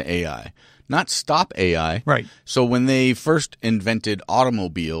features to AI, not stop AI. Right. So when they first invented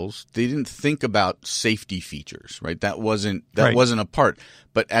automobiles, they didn't think about safety features, right? That wasn't a part.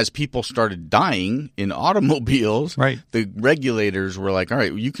 But as people started dying in automobiles, the regulators were like, all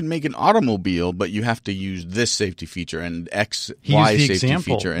right, you can make an automobile, but you have to use this safety feature and X, Y safety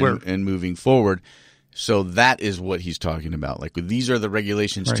feature and moving forward. So that is what he's talking about. Like, these are the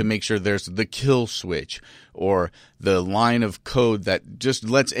regulations to make sure there's the kill switch or the line of code that just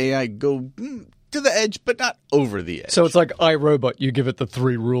lets AI go to the edge, but not over the edge. So it's like iRobot. You give it the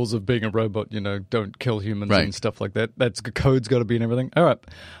 3 rules of being a robot, don't kill humans and stuff like that. That's the code's got to be and everything. All right.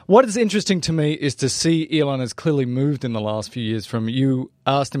 What is interesting to me is to see Elon has clearly moved in the last few years from, you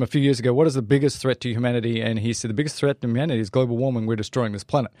asked him a few years ago, what is the biggest threat to humanity? And he said the biggest threat to humanity is global warming. We're destroying this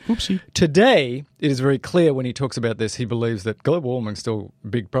planet. Oopsie. Today, it is very clear when he talks about this, he believes that global warming is still a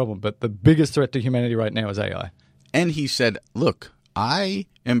big problem, but the biggest threat to humanity right now is AI. And he said, look, I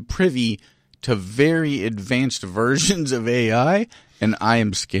am privy to very advanced versions of AI, and I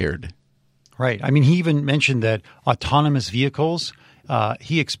am scared. Right. I mean, he even mentioned that autonomous vehicles,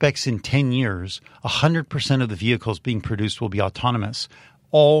 he expects in 10 years, 100% of the vehicles being produced will be autonomous,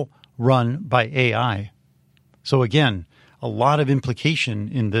 all run by AI. So again, a lot of implication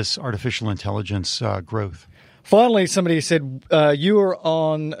in this artificial intelligence growth. Finally, somebody said you were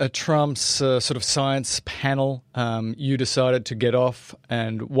on Trump's sort of science panel. You decided to get off,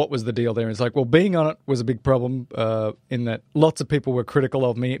 and what was the deal there? It's like, well, being on it was a big problem in that lots of people were critical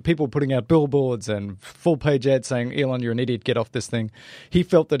of me. People putting out billboards and full-page ads saying, Elon, you're an idiot, get off this thing. He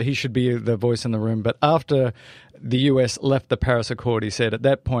felt that he should be the voice in the room. But after the US left the Paris Accord, he said, at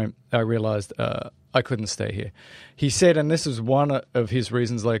that point, I realized I couldn't stay here. He said, and this is one of his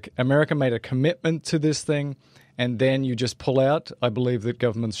reasons, like, America made a commitment to this thing, and then you just pull out. I believe that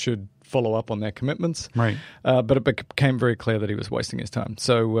governments should follow up on their commitments. Right. But it became very clear that he was wasting his time.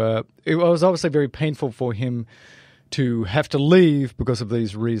 So it was obviously very painful for him to have to leave because of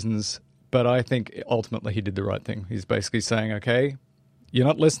these reasons. But I think ultimately he did the right thing. He's basically saying, okay, you're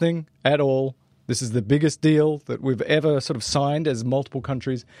not listening at all. This is the biggest deal that we've ever sort of signed as multiple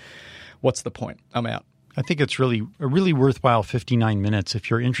countries. What's the point? I'm out. I think it's really a really worthwhile 59 minutes if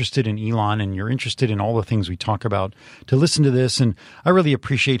you're interested in Elon and you're interested in all the things we talk about to listen to this. And I really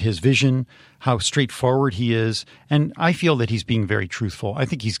appreciate his vision, how straightforward he is. And I feel that he's being very truthful. I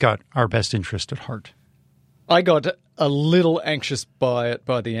think he's got our best interest at heart. I got a little anxious by it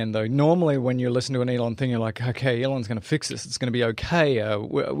by the end, though. Normally, when you listen to an Elon thing, you're like, okay, Elon's going to fix this. It's going to be okay.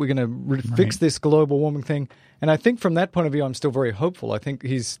 We're going to fix this global warming thing. And I think from that point of view, I'm still very hopeful. I think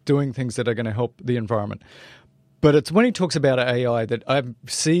he's doing things that are going to help the environment. But it's when he talks about AI that I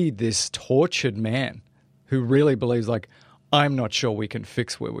see this tortured man who really believes, like, I'm not sure we can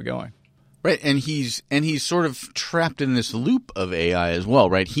fix where we're going. Right, and he's sort of trapped in this loop of AI as well,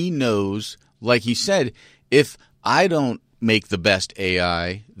 right? He knows, like he said, if I don't make the best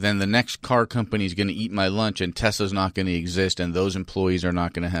AI, then the next car company is going to eat my lunch and Tesla's not going to exist and those employees are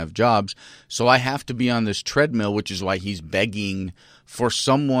not going to have jobs. So I have to be on this treadmill, which is why he's begging for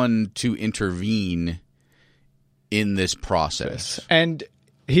someone to intervene in this process. And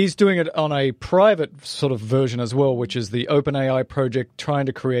he's doing it on a private sort of version as well, which is the OpenAI project, trying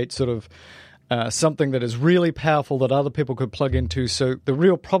to create sort of something that is really powerful that other people could plug into. So the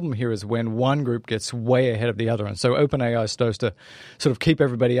real problem here is when one group gets way ahead of the other. And so OpenAI is supposed to sort of keep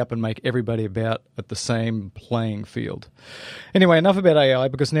everybody up and make everybody about at the same playing field. Anyway, enough about AI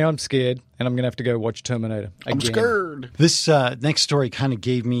because now I'm scared and I'm going to have to go watch Terminator again. I'm scared. This next story kind of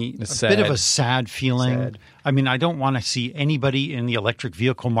gave me a bit of a sad feeling. Sad. I mean, I don't want to see anybody in the electric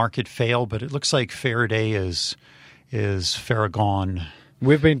vehicle market fail, but it looks like Faraday is Farragon.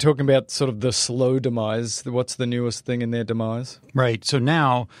 We've been talking about sort of the slow demise. What's the newest thing in their demise? Right. So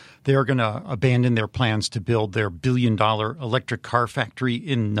now they are going to abandon their plans to build their billion-dollar electric car factory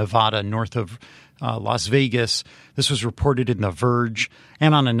in Nevada, north of Las Vegas. This was reported in The Verge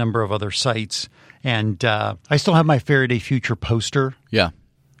and on a number of other sites. And I still have my Faraday Future poster. Yeah.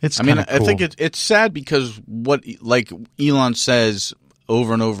 It's I mean, cool. I think it's sad because what, like Elon says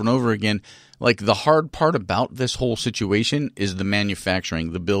over and over and over again, like the hard part about this whole situation is the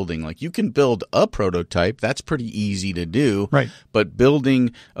manufacturing, the building. Like you can build a prototype, that's pretty easy to do. Right. But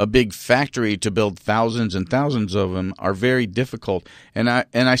building a big factory to build thousands and thousands of them are very difficult. And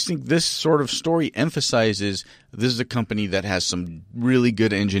I think this sort of story emphasizes this is a company that has some really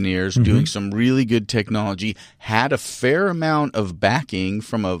good engineers doing some really good technology, had a fair amount of backing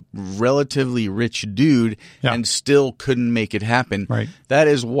from a relatively rich dude, and still couldn't make it happen. Right. That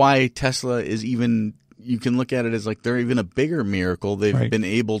is why Tesla is even – you can look at it as like they're even a bigger miracle. They've been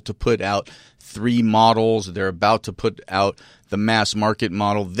able to put out 3 models. They're about to put out the mass market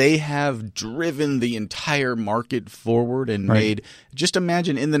model. They have driven the entire market forward and made – just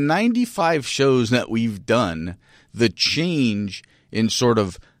imagine in the 95 shows that we've done, the change in sort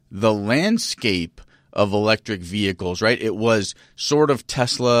of the landscape of electric vehicles, right? It was sort of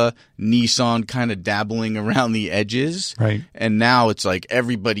Tesla, Nissan kind of dabbling around the edges. Right. And now it's like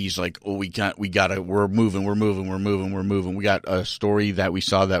everybody's like, oh, we're moving. We got a story that we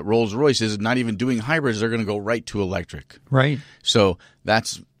saw that Rolls-Royce is not even doing hybrids. They're going to go right to electric. Right. So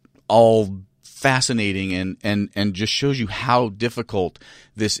that's all fascinating and just shows you how difficult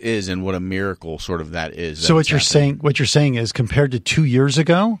this is and what a miracle sort of that is. So what you're saying is compared to 2 years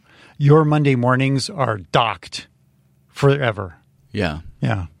ago, your Monday mornings are docked forever. Yeah.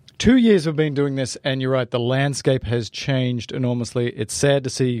 Yeah. 2 years we've been doing this, and you're right, the landscape has changed enormously. It's sad to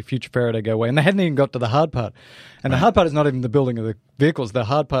see Future Faraday go away, and they hadn't even got to the hard part. And the hard part is not even the building of the vehicles. The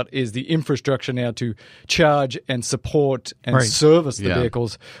hard part is the infrastructure now to charge and support and service the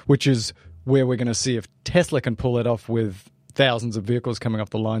vehicles, which is where we're going to see if Tesla can pull it off with thousands of vehicles coming off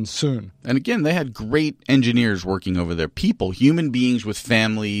the line soon. And again, they had great engineers working over there. People, human beings with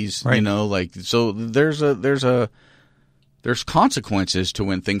families, Right. so there's consequences to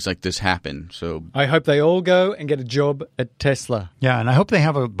when things like this happen. So I hope they all go and get a job at Tesla. Yeah, and I hope they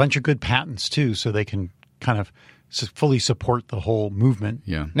have a bunch of good patents, too, so they can kind of fully support the whole movement.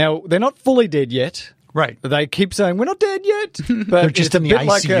 yeah. Now, they're not fully dead yet. Right. They keep saying, we're not dead yet. But They're just it's in a the bit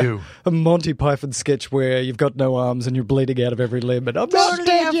like ICU. a Monty Python sketch where you've got no arms and you're bleeding out of every limb. But I'm not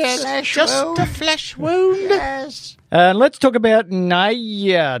dead yet. Just a flesh wound. Yes. And let's talk about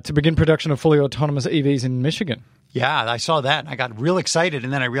Naya to begin production of fully autonomous EVs in Michigan. Yeah, I saw that and I got real excited,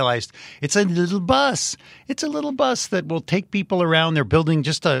 and then I realized it's a little bus. It's a little bus that will take people around. They're building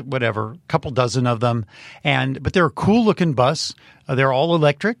just a couple dozen of them, but they're a cool looking bus. They're all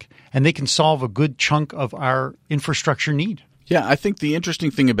electric, and they can solve a good chunk of our infrastructure need. Yeah, I think the interesting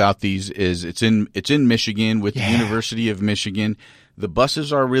thing about these is it's in Michigan with the University of Michigan. The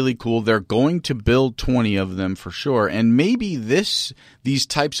buses are really cool. They're going to build 20 of them for sure. And maybe these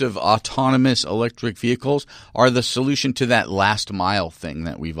types of autonomous electric vehicles are the solution to that last mile thing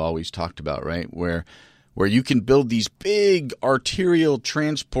that we've always talked about, right? Where you can build these big arterial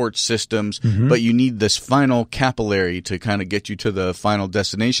transport systems, but you need this final capillary to kind of get you to the final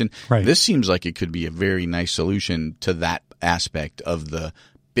destination. Right. This seems like it could be a very nice solution to that aspect of the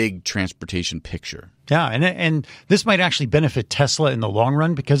big transportation picture. Yeah, and this might actually benefit Tesla in the long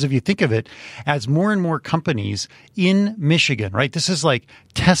run, because if you think of it, as more and more companies in Michigan, right? This is like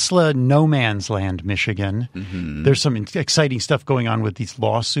Tesla no man's land, Michigan. There's some exciting stuff going on with this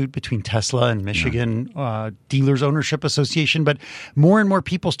lawsuit between Tesla and Michigan Dealers Ownership Association. But more and more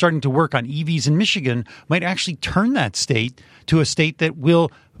people starting to work on EVs in Michigan might actually turn that state to a state that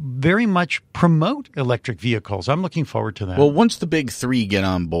will very much promote electric vehicles. I'm looking forward to that. Well, once the big three get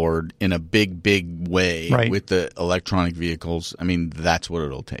on board in a big way Right. with the electronic vehicles, I mean, that's what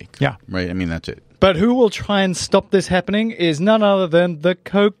it'll take. Yeah. Right? I mean, that's it. But who will try and stop this happening is none other than the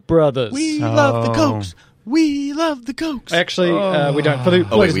Koch brothers. We love the Cokes. We love the Cokes. Actually, we don't. For the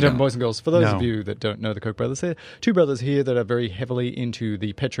we don't. boys and girls, for those No. of you that don't know the Koch brothers, there are two brothers here that are very heavily into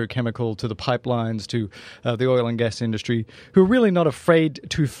the petrochemical, to the pipelines, to the oil and gas industry, who are really not afraid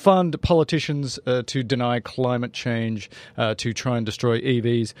to fund politicians to deny climate change, to try and destroy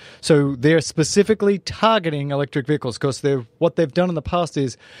EVs. So they're specifically targeting electric vehicles because what they've done in the past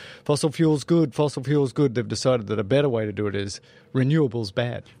is fossil fuels good, fossil fuels good. They've decided that a better way to do it is renewables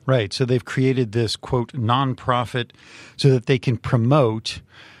bad. Right. So they've created this, quote, nonprofit so that they can promote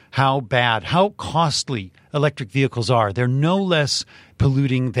how bad, how costly electric vehicles are. They're no less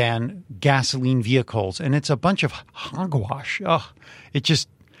polluting than gasoline vehicles. And it's a bunch of hogwash. Oh, it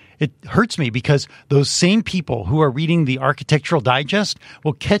hurts me, because those same people who are reading the Architectural Digest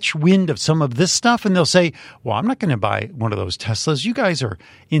will catch wind of some of this stuff and they'll say, well, I'm not going to buy one of those Teslas. You guys are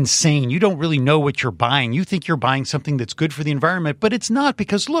insane. You don't really know what you're buying. You think you're buying something that's good for the environment, but it's not,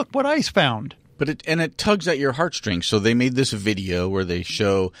 because look what I found. But it tugs at your heartstrings. So they made this video where they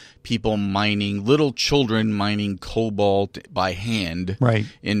show people little children mining cobalt by hand Right.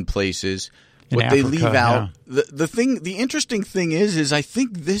 in places. In What Africa, they leave out, the interesting thing is I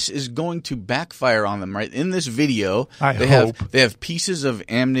think this is going to backfire on them, right? In this video, they have pieces of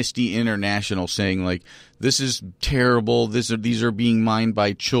Amnesty International saying, like, this is terrible. These are being mined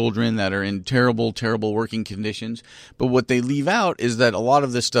by children that are in terrible, terrible working conditions. But what they leave out is that a lot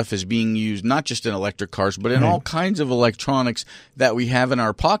of this stuff is being used not just in electric cars, but in all kinds of electronics that we have in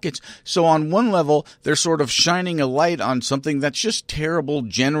our pockets. So on one level, they're sort of shining a light on something that's just terrible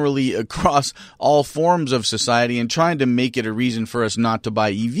generally across all forms of society and trying to make it a reason for us not to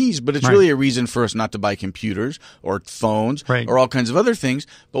buy EVs. But it's really a reason for us not to buy computers or phones or all kinds of other things.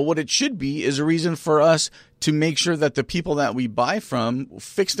 But what it should be is a reason for us to make sure that the people that we buy from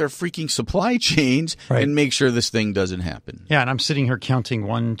fix their freaking supply chains and make sure this thing doesn't happen. Yeah, and I'm sitting here counting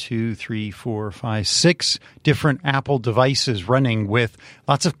 1, 2, 3, 4, 5, 6 different Apple devices running with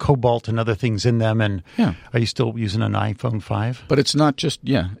lots of cobalt and other things in them. And are you still using an iPhone 5? But it's not just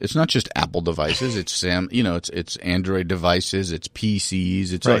Apple devices. It's it's Android devices, it's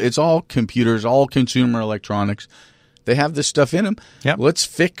PCs, it's all computers, all consumer electronics. They have this stuff in them. Yep. Let's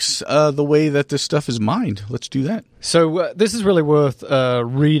fix the way that this stuff is mined. Let's do that. So this is really worth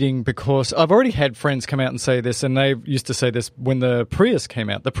reading, because I've already had friends come out and say this, and they used to say this when the Prius came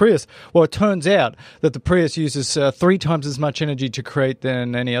out. The Prius, well, it turns out that the Prius uses 3 times as much energy to create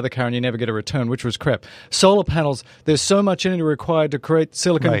than any other car, and you never get a return, which was crap. Solar panels, there's so much energy required to create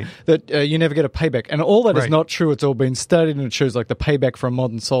silicon that you never get a payback. And all that is not true. It's all been studied, and it shows like the payback for a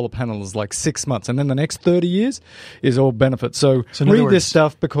modern solar panel is like 6 months, and then the next 30 years is all benefit. So in other read words, this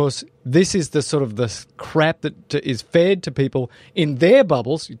stuff, because this is the sort of the crap that is fed to people in their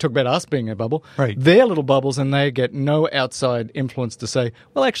bubbles. You talk about us being a bubble. Right. Their little bubbles, and they get no outside influence to say,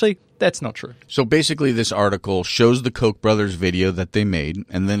 well, actually, that's not true. So basically this article shows the Koch brothers video that they made,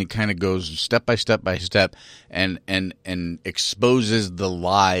 and then it kind of goes step by step by step and exposes the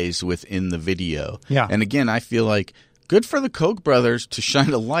lies within the video. Yeah. And again, I feel like good for the Koch brothers to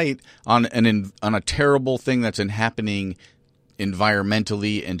shine a light on a terrible thing that's happening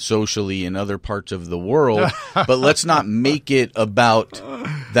environmentally and socially in other parts of the world. But let's not make it about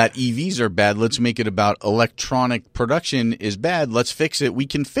that EVs are bad. Let's make it about electronic production is bad. Let's fix it. We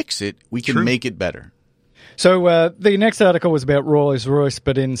can fix it. We can make it better. So the next article was about Rolls-Royce,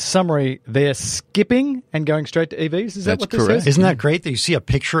 but in summary, they're skipping and going straight to EVs. Is that what this correct. says? Isn't that great that you see a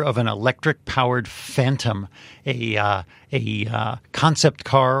picture of an electric-powered Phantom, a concept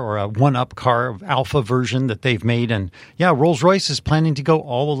car or a one-up car, alpha version that they've made? And, yeah, Rolls-Royce is planning to go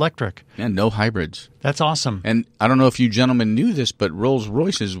all electric. And no hybrids. That's awesome. And I don't know if you gentlemen knew this, but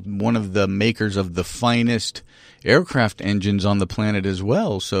Rolls-Royce is one of the makers of the finest aircraft engines on the planet as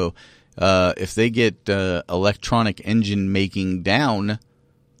well. So if they get electronic engine making down,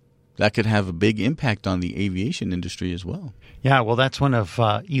 that could have a big impact on the aviation industry as well. Yeah, well, that's one of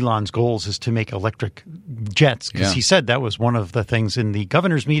Elon's goals is to make electric jets, because he said that was one of the things in the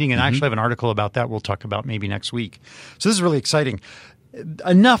governor's meeting, and I actually have an article about that we'll talk about maybe next week. So this is really exciting.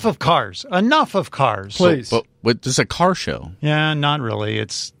 Enough of cars. Enough of cars. Please. But this is a car show. Yeah, not really.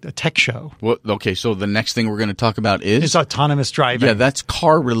 It's a tech show. Well, okay, so the next thing we're going to talk about is It's autonomous driving. Yeah, that's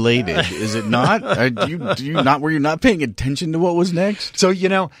car related, is it not? Do you not? Were you not paying attention to what was next? So,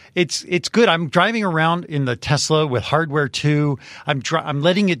 it's good. I'm driving around in the Tesla with hardware too. I'm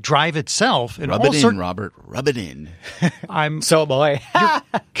letting it drive itself. And Rub it in, Robert. Rub it in. So am I.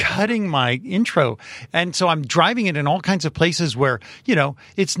 You're cutting my intro. And so I'm driving it in all kinds of places where,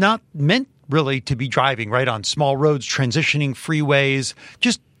 it's not meant really to be driving, right, on small roads, transitioning freeways,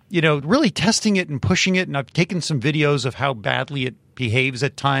 just, really testing it and pushing it. And I've taken some videos of how badly it behaves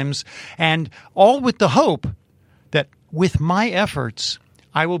at times, and all with the hope that with my efforts,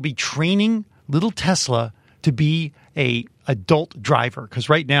 I will be training little Tesla to be a adult driver, because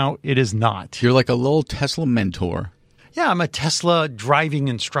right now it is not. You're like a little Tesla mentor. Yeah, I'm a Tesla driving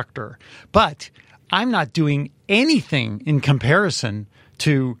instructor, but I'm not doing anything in comparison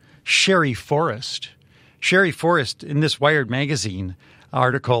to Sherry Forrest. Sherry Forrest, in this Wired magazine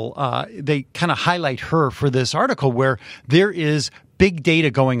article, they kind of highlight her for this article where there is big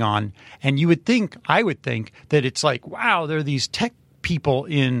data going on. And I would think that it's like, wow, there are these tech people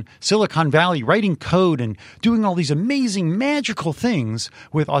in Silicon Valley writing code and doing all these amazing magical things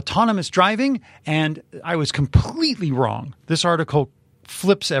with autonomous driving. And I was completely wrong. This article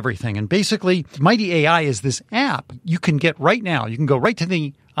flips everything. And basically, Mighty AI is this app you can get right now. You can go right to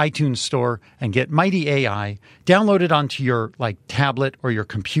the iTunes store and get Mighty AI, download it onto your tablet or your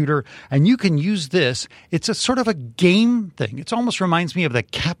computer, and you can use this. It's a sort of a game thing. It almost reminds me of the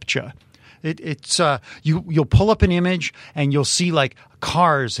CAPTCHA. You'll pull up an image and you'll see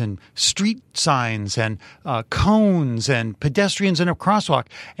cars and street signs and cones and pedestrians in a crosswalk,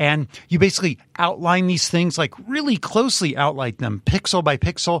 and you basically outline these things, really closely outline them pixel by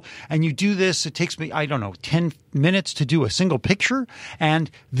pixel, and you do this. It takes me 10 minutes to do a single picture, and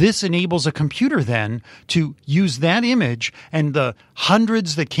this enables a computer then to use that image and the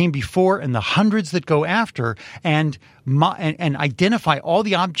hundreds that came before and the hundreds that go after, and identify all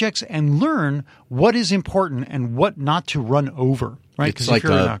the objects and learn what is important and what not to run over. Right? It's like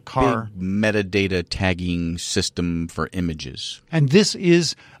you're in a car, big metadata tagging system for images. And this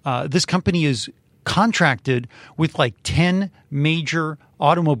company is contracted with 10 major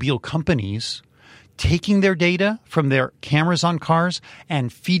automobile companies, taking their data from their cameras on cars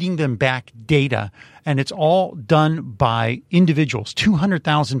and feeding them back data. And it's all done by individuals.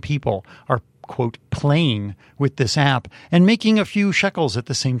 200,000 people are, quote, playing with this app and making a few shekels at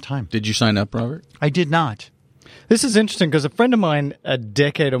the same time. Did you sign up, Robert? I did not. This is interesting because a friend of mine a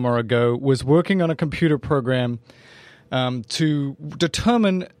decade or more ago was working on a computer program to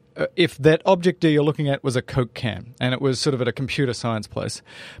determine if that object D you're looking at was a Coke can, and it was sort of at a computer science place.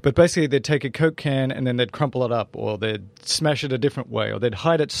 But basically they'd take a Coke can and then they'd crumple it up, or they'd smash it a different way, or they'd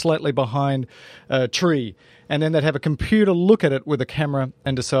hide it slightly behind a tree, and then they'd have a computer look at it with a camera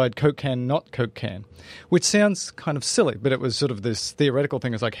and decide Coke can, not Coke can, which sounds kind of silly, but it was sort of this theoretical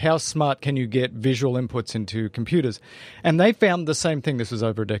thing. It's like, how smart can you get visual inputs into computers? And they found the same thing. This was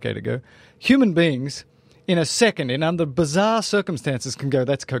over a decade ago. Human beings, in a second, in under bizarre circumstances, can go,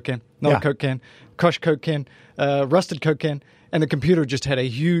 that's a Coke can, not a Coke can, crushed Coke can, rusted Coke can, and the computer just had a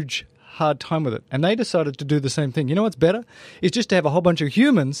huge hard time with it. And they decided to do the same thing. You know what's better? Is just to have a whole bunch of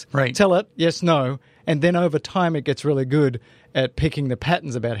humans tell it yes, no, and then over time it gets really good at picking the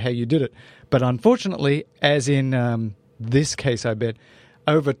patterns about how you did it. But unfortunately, as in this case, I bet,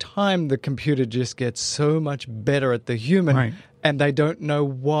 over time the computer just gets so much better at the human, and they don't know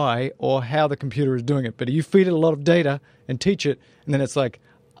why or how the computer is doing it. But you feed it a lot of data and teach it, and then it's like,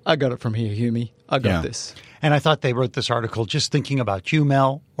 I got it from here, Humie. I got this. And I thought they wrote this article just thinking about you,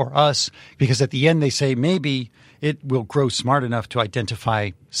 Mel, or us, because at the end they say maybe it will grow smart enough to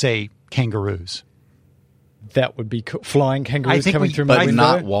identify, say, kangaroos. That would be cool. Flying kangaroos coming through my window. window.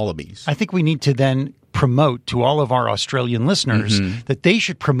 But not wallabies. I think we need to then promote to all of our Australian listeners that they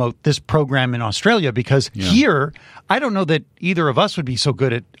should promote this program in Australia, because here, I don't know that either of us would be so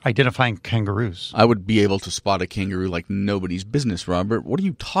good at identifying kangaroos. I would be able to spot a kangaroo like nobody's business, Robert. What are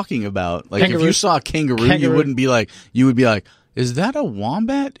you talking about? Like, Kangaroo. if you saw a kangaroo, you would be like, is that a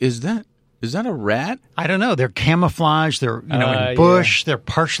wombat? Is that a rat? I don't know. They're camouflaged. They're in bush. They're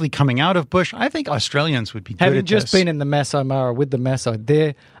partially coming out of bush. I think Australians would be good Having at just this. been in the Masai Mara with the Masai,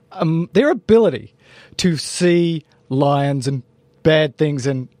 their ability to see lions and bad things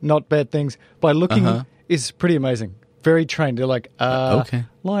and not bad things by looking is pretty amazing. Very trained. They're like, okay.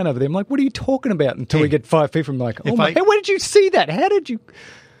 Lion over there. I'm like, what are you talking about? Until we get 5 feet from them, like, oh my, hey, where did you see that? How did you?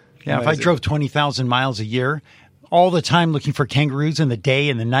 Yeah, if I drove 20,000 miles a year, all the time looking for kangaroos in the day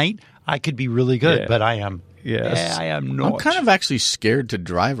and the night, I could be really good. But I am. Yes. I am not. I'm kind of actually scared to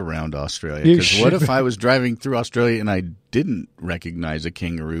drive around Australia, because what if I was driving through Australia and I didn't recognize a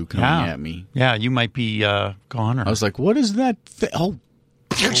kangaroo coming at me? Yeah, you might be goner. I was like, what is that? Oh,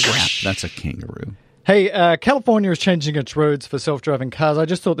 crap. That's a kangaroo. Hey, California is changing its roads for self-driving cars. I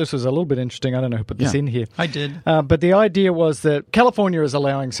just thought this was a little bit interesting. I don't know who put this in here. I did. But the idea was that California is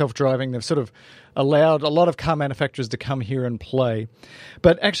allowing self-driving. They've sort of allowed a lot of car manufacturers to come here and play.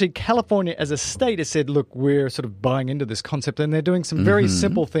 But actually, California as a state has said, look, we're sort of buying into this concept, and they're doing some very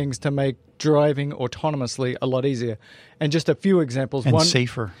simple things to make driving autonomously a lot easier. And just a few examples. And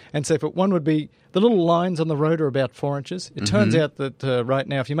safer. And safer. One would be the little lines on the road are about 4 inches. It turns out that right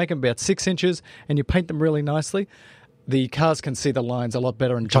now, if you make them about 6 inches and you paint them really nicely, the cars can see the lines a lot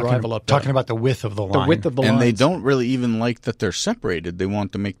better and drive a lot better. Talking about the width of the line. The width of the And lines. they don't really even like that they're separated. They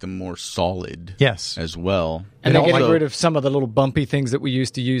want to make them more solid as well. And they're getting also rid of some of the little bumpy things that we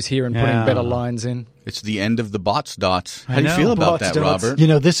used to use here and putting better lines in. It's the end of the bots dots. How do you feel about that, dots. Robert? You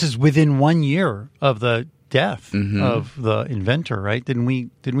know, this is within 1 year of the death of the inventor, right? Didn't we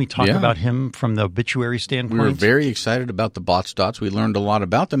talk about him from the obituary standpoint? We were very excited about the bots dots. We learned a lot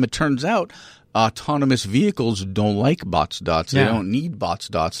about them. It turns out autonomous vehicles don't like bots dots. They don't need bots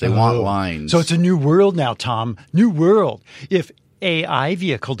dots. They want lines. So it's a new world now, Tom. New world. If AI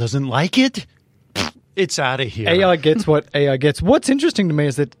vehicle doesn't like it, it's out of here. AI gets what AI gets. What's interesting to me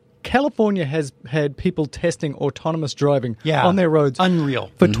is that California has had people testing autonomous driving on their roads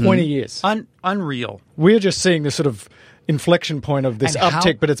for 20 years. Unreal. We're just seeing this sort of inflection point of this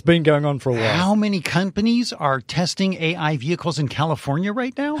uptick, but it's been going on for a while. How many companies are testing AI vehicles in California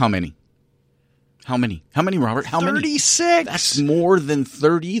right now? How many? How many, Robert? How 36. many? That's more than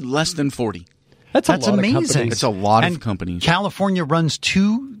 30, less than 40. That's amazing. It's a lot of companies. California runs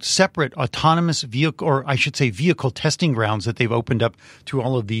 2 separate autonomous vehicle, or I should say vehicle testing grounds that they've opened up to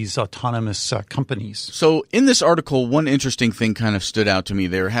all of these autonomous companies. So in this article, one interesting thing kind of stood out to me.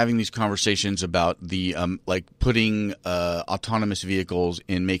 They were having these conversations about the like putting autonomous vehicles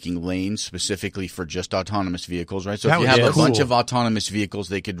in making lanes specifically for just autonomous vehicles, right? So if you have a bunch of autonomous vehicles,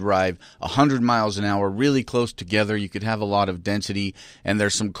 they could drive 100 miles an hour really close together. You could have a lot of density, and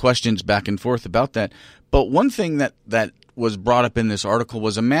there's some questions back and forth about that. But one thing that was brought up in this article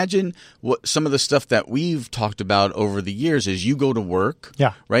was, imagine what some of the stuff that we've talked about over the years is you go to work,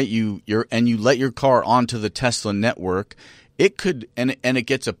 right? You let your car onto the Tesla network. It could, and it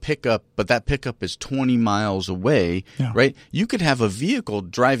gets a pickup, but that pickup is 20 miles away, right? You could have a vehicle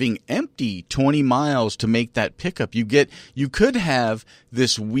driving empty 20 miles to make that pickup. You could have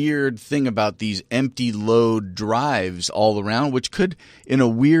this weird thing about these empty load drives all around, which could, in a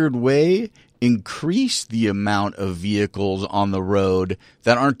weird way, increase the amount of vehicles on the road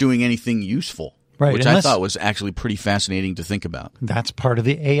that aren't doing anything useful, which I thought was actually pretty fascinating to think about. That's part of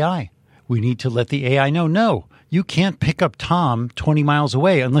the AI. We need to let the AI know, no, you can't pick up Tom 20 miles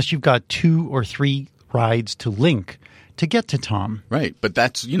away unless you've got 2 or 3 rides to link to get to Tom. Right. But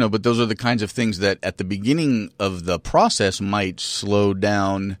but those are the kinds of things that at the beginning of the process might slow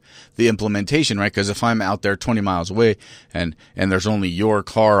down the implementation, right? Because if I'm out there 20 miles away and there's only your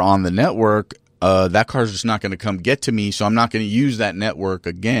car on the network, that car's just not going to come get to me, so I'm not going to use that network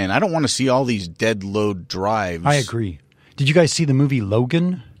again. I don't want to see all these dead load drives. I agree. Did you guys see the movie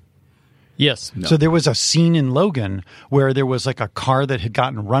Logan? Yes. No. So there was a scene in Logan where there was like a car that had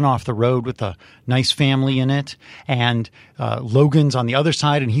gotten run off the road with a nice family in it, and Logan's on the other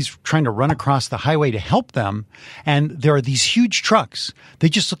side, and he's trying to run across the highway to help them. And there are these huge trucks. They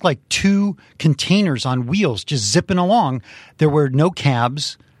just look like two containers on wheels just zipping along. There were no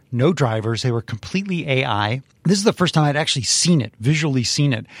cabs, no drivers. They were completely AI. This is the first time I'd actually visually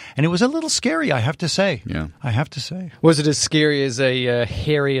seen it. And it was a little scary, I have to say. Yeah. I have to say. Was it as scary as a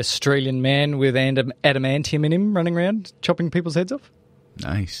hairy Australian man with adamantium in him running around chopping people's heads off?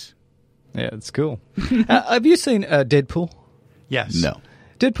 Nice. Yeah, it's cool. Have you seen Deadpool? Yes. No.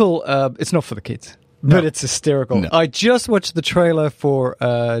 Deadpool, it's not for the kids, but it's hysterical. No. I just watched the trailer for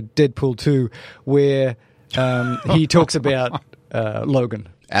Deadpool 2 where he talks about Logan.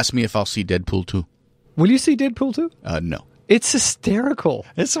 Ask me if I'll see Deadpool 2. Will you see Deadpool 2? No. It's hysterical.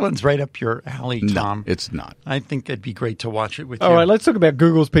 This one's right up your alley, Tom. No, it's not. I think it'd be great to watch it with you. All right, let's talk about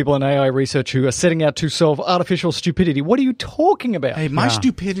Google's people in AI research who are setting out to solve artificial stupidity. What are you talking about? Hey, my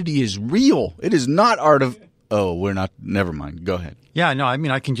stupidity is real. It is not art of... Oh, we're not... Never mind. Go ahead. Yeah, no, I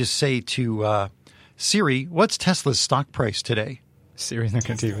mean, I can just say to Siri, what's Tesla's stock price today? Siri's not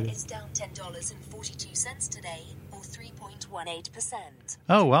going to Tesla TV. is down $10.42 today, or 3.18%.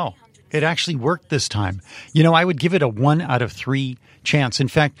 Oh, well, it actually worked this time. You know, I would give it a 1 out of 3 chance. In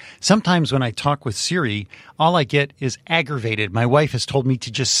fact, sometimes when I talk with Siri, all I get is aggravated. My wife has told me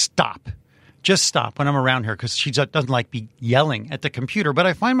to just stop. Just stop when I'm around her because she doesn't like me yelling at the computer. But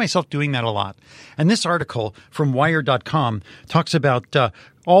I find myself doing that a lot. And this article from Wired.com talks about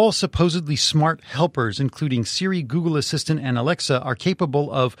all supposedly smart helpers, including Siri, Google Assistant, and Alexa, are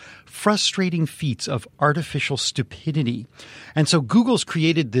capable of frustrating feats of artificial stupidity. And so Google's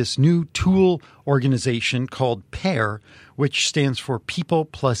created this new tool organization called PAIR, which stands for People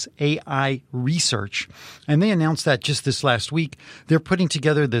Plus AI Research. And they announced that just this last week. They're putting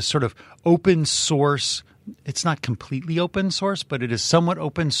together this sort of open source, it's not completely open source, but it is somewhat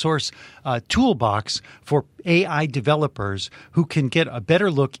open source toolbox for AI developers who can get a better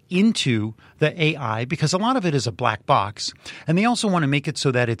look into the AI because a lot of it is a black box. And they also want to make it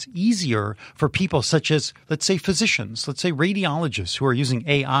so that it's easier for people such as, let's say, physicians, let's say radiologists who are using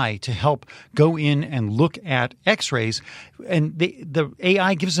AI to help go in and look at x-rays. And the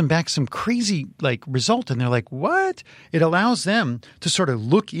AI gives them back some crazy result. And they're like, what? It allows them to sort of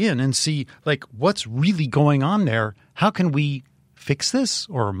look in and see what's really going on there. How can we fix this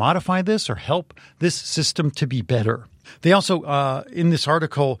or modify this or help this system to be better? They also, in this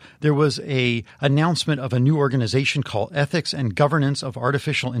article, there was a announcement of a new organization called Ethics and Governance of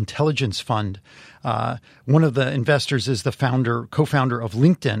Artificial Intelligence Fund. One of the investors is the co-founder of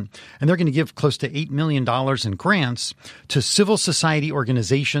LinkedIn, and they're going to give close to $8 million in grants to civil society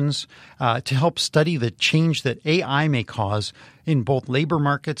organizations to help study the change that AI may cause in both labor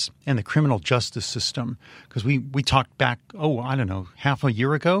markets and the criminal justice system. Because we talked back, half a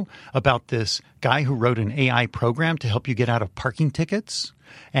year ago about this guy who wrote an AI program to help you get out of parking tickets.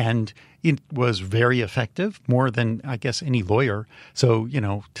 And it was very effective, more than, I guess, any lawyer. So,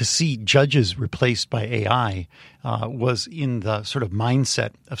 to see judges replaced by AI was in the sort of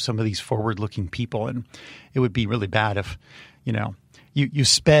mindset of some of these forward-looking people. And it would be really bad if, you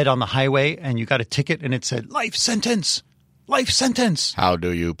sped on the highway and you got a ticket and it said, life sentence. Life sentence. How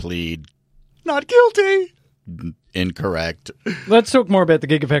do you plead? Not guilty. Incorrect. Let's talk more about the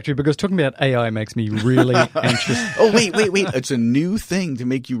Gigafactory because talking about AI makes me really anxious. Oh, wait. It's a new thing to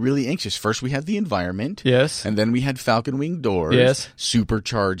make you really anxious. First, we had the environment. Yes. And then we had falcon wing doors. Yes.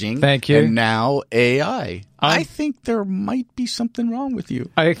 Supercharging. Thank you. And now AI. I think there might be something wrong with you.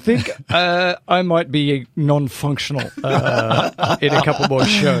 I think I might be non-functional in a couple more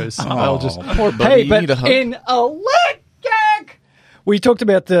shows. Poor buddy. Hey, but in electric, we talked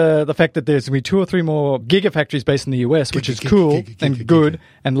about the fact that there's going to be 2 or 3 more gigafactories based in the US, which is cool and good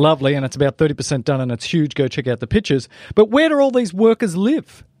and lovely, and it's about 30% done, and it's huge. Go check out the pictures. But where do all these workers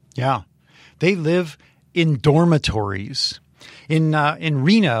live? Yeah, they live in dormitories. In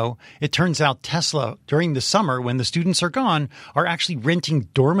Reno, it turns out Tesla, during the summer when the students are gone, are actually renting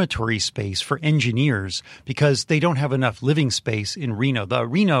dormitory space for engineers because they don't have enough living space in Reno. The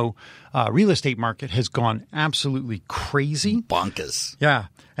Reno real estate market has gone absolutely crazy. Bonkers. Yeah.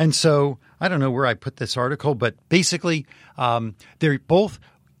 And so I don't know where I put this article, but basically they're both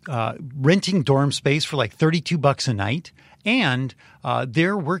renting dorm space for like $32 a night. And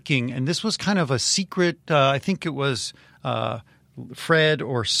they're working, and this was kind of a secret, I think it was Fred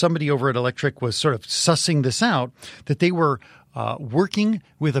or somebody over at Electric was sort of sussing this out, that they were working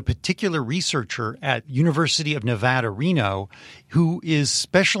with a particular researcher at University of Nevada, Reno, who is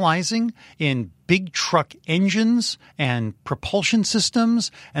specializing in big truck engines and propulsion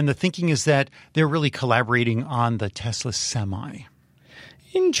systems. And the thinking is that they're really collaborating on the Tesla Semi.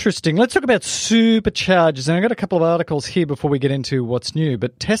 Interesting. Let's talk about superchargers. And I've got a couple of articles here before we get into what's new.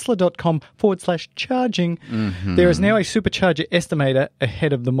 But Tesla.com/charging, there is now a supercharger estimator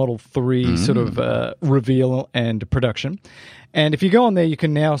ahead of the Model 3 sort of reveal and production. And if you go on there, you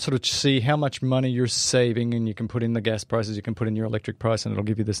can now sort of see how much money you're saving, and you can put in the gas prices, you can put in your electric price, and it'll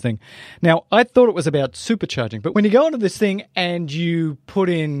give you this thing. Now, I thought it was about supercharging, but when you go onto this thing and you put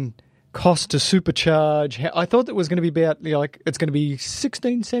in cost to supercharge, I thought it was going to be about, it's going to be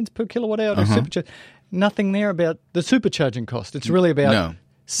 16 cents per kilowatt hour to supercharge. Nothing there about the supercharging cost. It's really about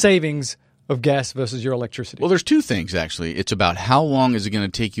savings of gas versus your electricity. Well, there's two things, actually. It's about how long is it going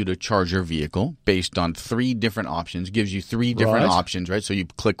to take you to charge your vehicle based on 3 different options. Gives you 3 different options, right? So you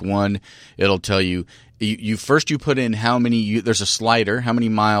click one, it'll tell you, you put in how many, there's a slider, how many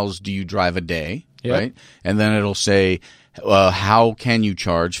miles do you drive a day, right? And then it'll say, how can you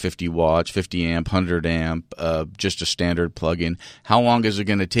charge 50 watts, 50 amp, 100 amp, just a standard plug-in? How long is it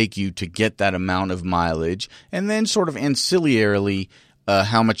going to take you to get that amount of mileage? And then sort of ancillarily,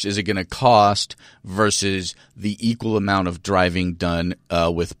 how much is it going to cost versus the equal amount of driving done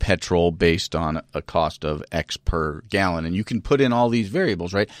with petrol based on a cost of X per gallon. And you can put in all these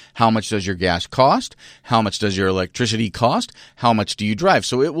variables, right? How much does your gas cost? How much does your electricity cost? How much do you drive?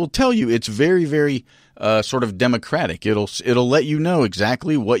 So it will tell you. It's very, very sort of democratic. It'll let you know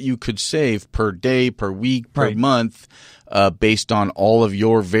exactly what you could save per day, per week, per month based on all of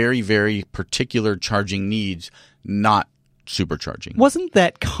your very, very particular charging needs, not supercharging. Wasn't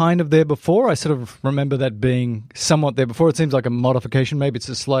that kind of there before? I sort of remember that being somewhat there before. It seems like a modification. Maybe it's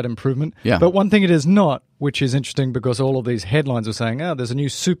a slight improvement. Yeah. But one thing it is not, which is interesting because all of these headlines are saying, there's a new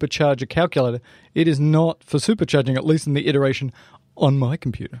supercharger calculator. It is not for supercharging, at least in the iteration on my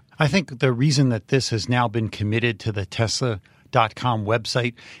computer. I think the reason that this has now been committed to the Tesla.com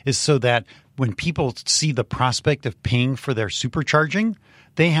website is so that when people see the prospect of paying for their supercharging,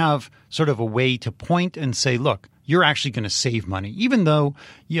 they have sort of a way to point and say, look, you're actually going to save money, even though,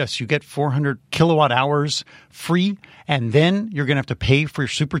 yes, you get 400 kilowatt hours free, and then you're going to have to pay for your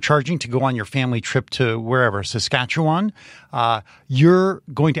supercharging to go on your family trip to wherever, Saskatchewan. You're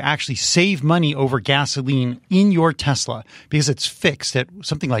going to actually save money over gasoline in your Tesla because it's fixed at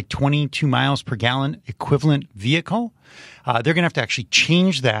something like 22 miles per gallon equivalent vehicle. They're going to have to actually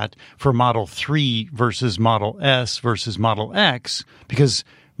change that for Model 3 versus Model S versus Model X because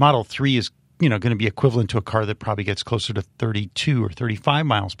Model 3 is going to be equivalent to a car that probably gets closer to 32 or 35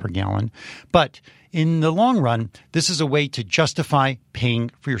 miles per gallon. But in the long run, this is a way to justify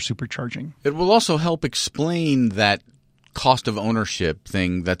paying for your supercharging. It will also help explain that cost of ownership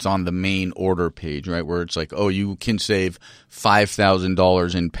thing that's on the main order page, right? Where it's like, you can save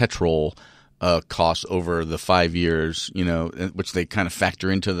 $5,000 in petrol costs over the 5 years, which they kind of factor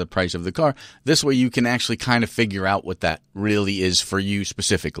into the price of the car. This way you can actually kind of figure out what that really is for you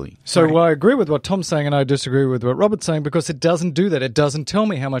specifically. So I agree with what Tom's saying and I disagree with what Robert's saying because it doesn't do that. It doesn't tell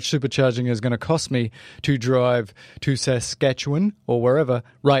me how much supercharging is going to cost me to drive to Saskatchewan or wherever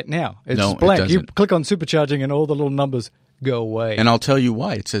right now. It's no, blank. It doesn't. You click on supercharging and all the little numbers go away. And I'll tell you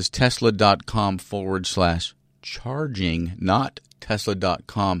why. It says Tesla.com/charging, not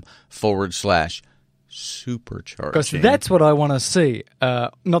Tesla.com/supercharging. Because that's what I want to see.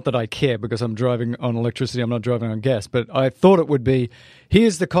 Not that I care because I'm driving on electricity, I'm not driving on gas, but I thought it would be,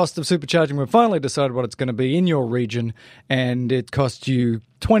 here's the cost of supercharging. We've finally decided what it's going to be in your region, and it costs you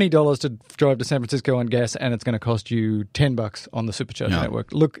 $20 to drive to San Francisco on gas, and it's going to cost you $10 on the supercharger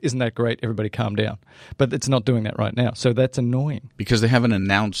network. Look, isn't that great? Everybody calm down. But it's not doing that right now, so that's annoying. Because they haven't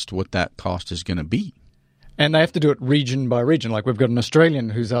announced what that cost is going to be. And they have to do it region by region. Like we've got an Australian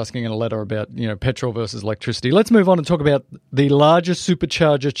who's asking in a letter about, petrol versus electricity. Let's move on and talk about the largest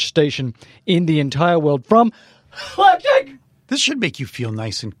supercharger station in the entire world from This should make you feel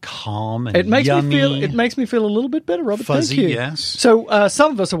nice and calm and It makes yummy. me feel a little bit better, Robert. Fuzzy, thank you. yes. So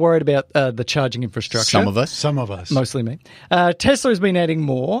some of us are worried about the charging infrastructure. Some of us. Mostly me. Tesla has been adding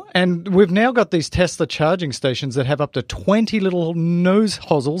more, and we've now got these Tesla charging stations that have up to 20 little nose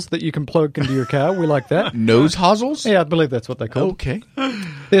hozzles that you can plug into your car. We like that. Nose hozzles? Yeah, I believe that's what they call Okay.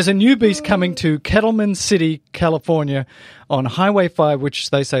 There's a new beast coming to Kettleman City, California, on Highway 5, which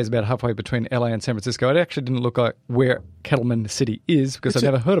they say is about halfway between LA and San Francisco. It actually didn't look like where Kettleman City is because I've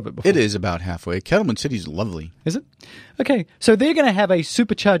never heard of it before. It is about halfway. Kettleman City's lovely. Is it? Okay, so they're going to have a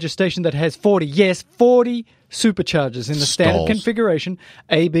supercharger station that has 40 superchargers in the standard configuration,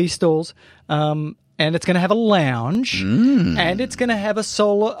 A-B stalls, and it's going to have a lounge, and it's going to have a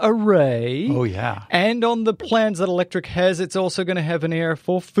solar array. Oh, yeah. And on the plans that Electric has, it's also going to have an area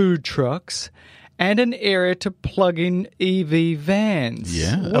for food trucks and an area to plug in EV vans.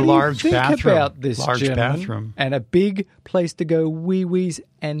 Yeah. What A do large you think bathroom. about this, Large gentlemen? bathroom. And a big place to go wee-wees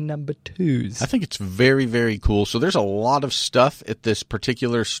and number twos. I think it's very, very cool. So there's a lot of stuff at this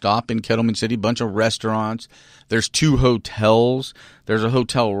particular stop in Kettleman City, bunch of restaurants. There's 2 hotels. There's a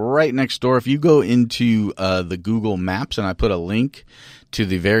hotel right next door. If you go into the Google Maps, and I put a link to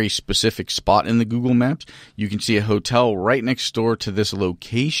the very specific spot in the Google Maps, you can see a hotel right next door to this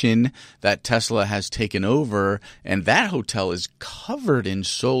location that Tesla has taken over, and that hotel is covered in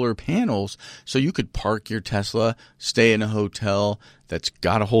solar panels, so you could park your Tesla, stay in a hotel that's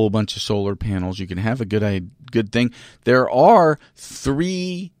got a whole bunch of solar panels. You can have a good thing. There are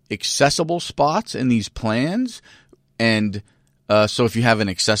 3 accessible spots in these plans, and so if you have an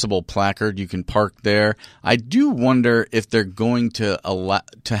accessible placard, you can park there. I do wonder if they're going to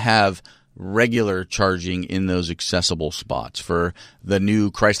have regular charging in those accessible spots. For the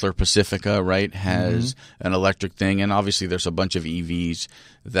new Chrysler Pacifica, right, has an electric thing, and obviously there's a bunch of EVs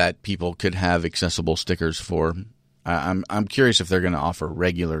that people could have accessible stickers for. I'm curious if they're going to offer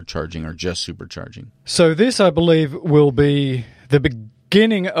regular charging or just supercharging. So this, I believe, will be the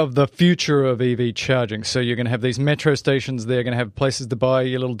beginning of the future of EV charging. So you're going to have these metro stations. They're going to have places to buy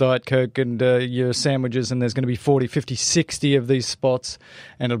your little Diet Coke and your sandwiches, and there's going to be 40, 50, 60 of these spots,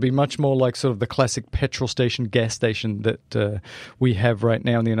 and it'll be much more like sort of the classic petrol station, gas station that we have right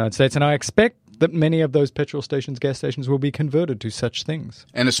now in the United States. And I expect that many of those petrol stations, gas stations will be converted to such things.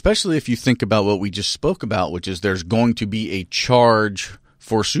 And especially if you think about what we just spoke about, which is there's going to be a charge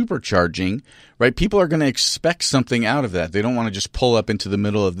for supercharging, right? People are going to expect something out of that. They don't want to just pull up into the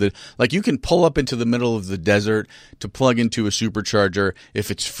middle of the, like you can pull up into the middle of the desert to plug into a supercharger if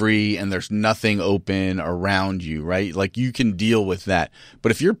it's free and there's nothing open around you, right? Like you can deal with that.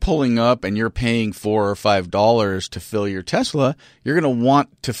 But if you're pulling up and you're paying $4 or $5 to fill your Tesla, you're going to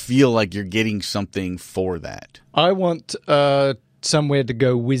want to feel like you're getting something for that. I want somewhere to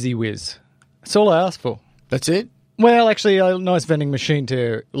go whiz. That's all I ask for. That's it? Well, actually, a nice vending machine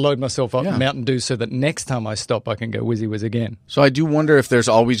to load myself up Mountain Dew so that next time I stop, I can go whiz again. So I do wonder if there's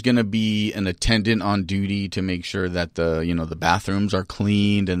always going to be an attendant on duty to make sure that the bathrooms are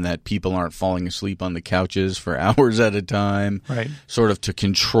cleaned and that people aren't falling asleep on the couches for hours at a time. Right. Sort of to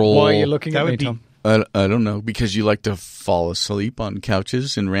control. Why are you looking at me, Tom? I don't know, because you like to fall asleep on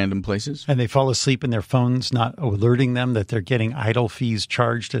couches in random places. And they fall asleep in their phones, not alerting them that they're getting idle fees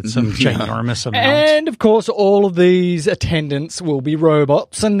charged at some ginormous amount. And, of course, all of these attendants will be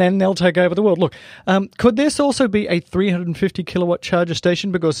robots, and then they'll take over the world. Look, could this also be a 350-kilowatt charger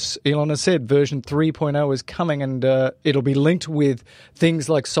station? Because Elon has said version 3.0 is coming, and it'll be linked with things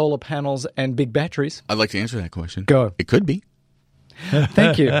like solar panels and big batteries. I'd like to answer that question. Go. It could be.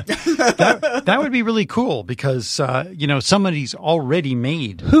 Thank you. That would be really cool because, somebody's already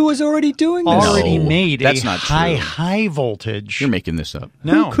made. Who is already doing this? Already No, made that's a not true. high voltage. You're making this up.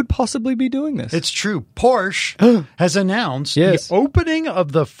 No. Who could possibly be doing this? It's true. Porsche has announced the opening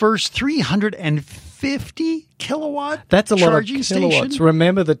of the first 350 kilowatt That's a lot of charging kilowatts. station.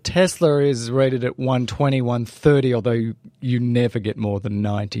 Remember that Tesla is rated at 120, 130, although you never get more than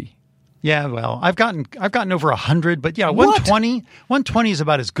 90. Yeah, well, I've gotten over 100, but yeah, 120 is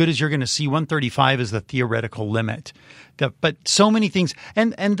about as good as you're going to see. 135 is the theoretical limit. But so many things,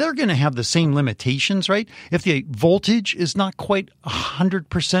 and they're going to have the same limitations, right? If the voltage is not quite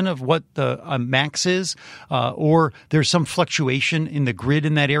 100% of what the max is, or there's some fluctuation in the grid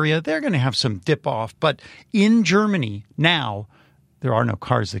in that area, they're going to have some dip off. But in Germany now, there are no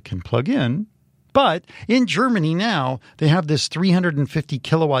cars that can plug in. But in Germany now, they have this 350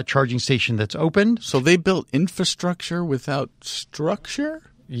 kilowatt charging station that's opened. So they built infrastructure without structure?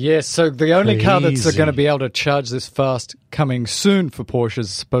 Yes, so the only car that's Crazy. going to be able to charge this fast coming soon for Porsche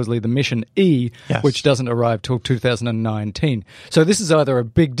is supposedly the Mission E, Yes. which doesn't arrive till 2019. So this is either a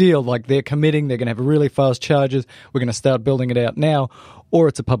big deal, like they're committing, they're going to have really fast chargers, we're going to start building it out now, or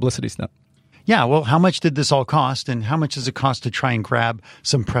it's a publicity stunt. Yeah, well, how much did this all cost, and how much does it cost to try and grab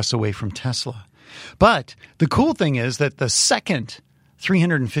some press away from Tesla? But the cool thing is that the second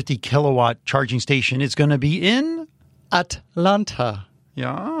 350 kilowatt charging station is going to be in Atlanta.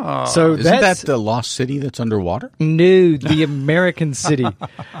 Yeah. So Isn't that that's the lost city that's underwater? no, the American city.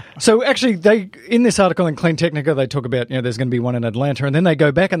 So actually, they in this article in Clean Technica, they talk about there's going to be one in Atlanta, and then they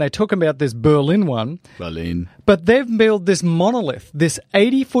go back and they talk about this Berlin one. Berlin. But they've built this monolith, this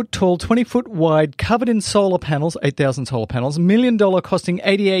 80-foot tall, 20-foot wide, covered in solar panels, 8,000 solar panels, $1 million costing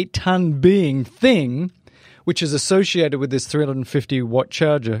 88-ton being thing, which is associated with this 350 kilowatt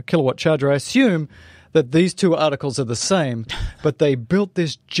charger. I assume that these two articles are the same, but they built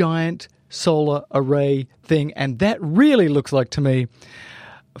this giant solar array thing, and that really looks like to me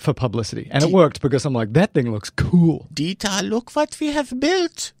for publicity. And it worked because I'm like, that thing looks cool. Dita, look what we have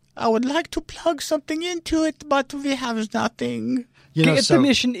built. I would like to plug something into it, but we have nothing. Get the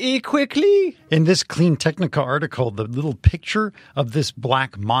mission quickly. In this Clean Technica article, the little picture of this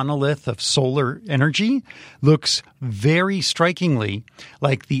black monolith of solar energy looks very strikingly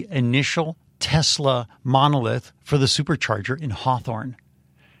like the initial Tesla monolith for the supercharger in Hawthorne.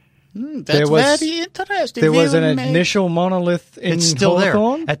 That's very interesting. There was an initial monolith in It's still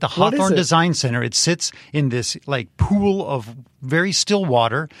Hawthorne? there at the Hawthorne Design Center. It sits in this like pool of very still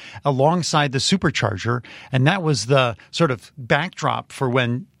water alongside the supercharger, and that was the sort of backdrop for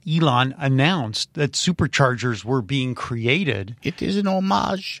when Elon announced that superchargers were being created. It is an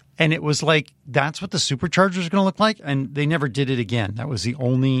homage. And it was like, that's what the supercharger is going to look like, and they never did it again. That was the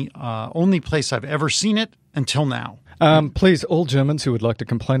only place I've ever seen it until now. Please, all Germans who would like to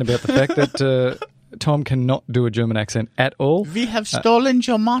complain about the fact that Tom cannot do a German accent at all. We have stolen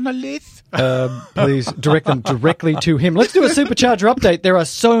your monolith. Please direct them directly to him. Let's do a supercharger update. There are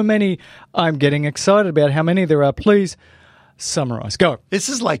so many. I'm getting excited about how many there are. Please summarize. Go. This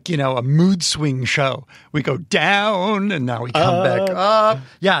is like, a mood swing show. We go down and now we come back up.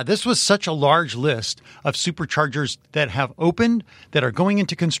 Yeah, this was such a large list of superchargers that have opened, that are going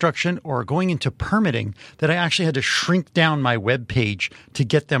into construction or going into permitting, that I actually had to shrink down my web page to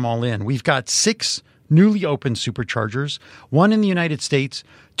get them all in. We've got 6 newly opened superchargers, 1 in the United States,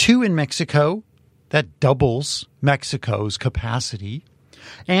 2 in Mexico. That doubles Mexico's capacity.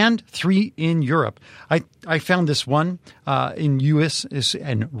 And 3 in Europe. I found this one in U.S. is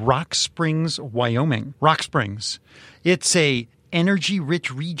in Rock Springs, Wyoming. Rock Springs. It's a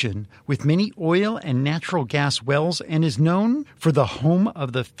energy-rich region with many oil and natural gas wells and is known for the home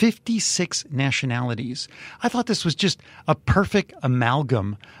of the 56 nationalities. I thought this was just a perfect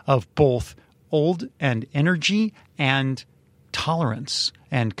amalgam of both old and energy and tolerance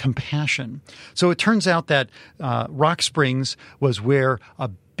and compassion. So it turns out that Rock Springs was where a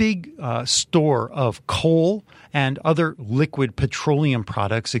big store of coal and other liquid petroleum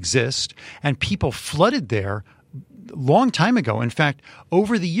products exist, and people flooded there a long time ago. In fact,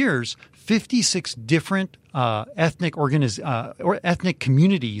 over the years, 56 different ethnic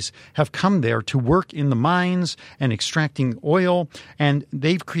communities have come there to work in the mines and extracting oil, and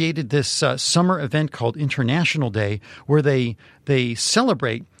they've created this summer event called International Day, where they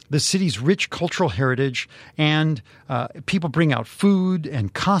celebrate the city's rich cultural heritage, and people bring out food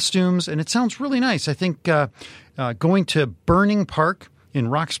and costumes, and it sounds really nice. I think going to Burning Park in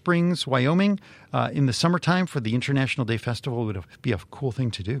Rock Springs, Wyoming, in the summertime for the International Day Festival would be a cool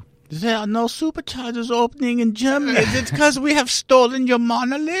thing to do. There are no superchargers opening in Germany. It's because we have stolen your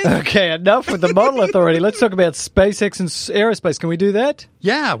monolith. Okay, enough with the monolith already. Let's talk about SpaceX and aerospace. Can we do that?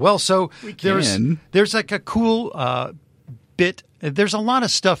 Yeah, well, so can. there's like a cool bit. There's a lot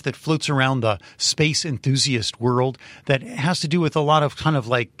of stuff that floats around the space enthusiast world that has to do with a lot of kind of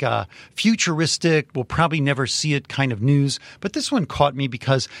like futuristic, we'll probably never see it kind of news. But this one caught me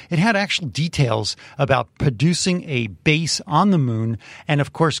because it had actual details about producing a base on the moon. And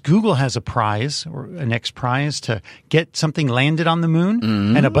of course, Google has a prize or an X prize to get something landed on the moon.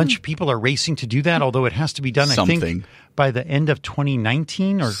 Mm-hmm. And a bunch of people are racing to do that, although it has to be done, I think, by the end of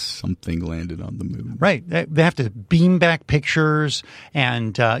 2019 or something landed on the moon. Right. They have to beam back pictures,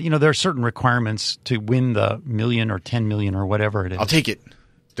 and there are certain requirements to win the $1 million or $10 million or whatever it is. I'll take it.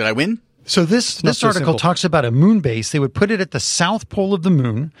 Did I win? So this article talks about a moon base. They would put it at the south pole of the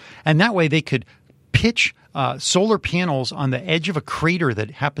moon, and that way they could pitch solar panels on the edge of a crater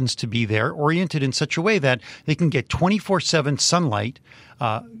that happens to be there, oriented in such a way that they can get 24/7 sunlight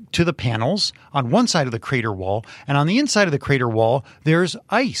to the panels on one side of the crater wall, and on the inside of the crater wall, there's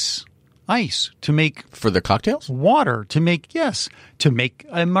ice to make for the cocktails, water to make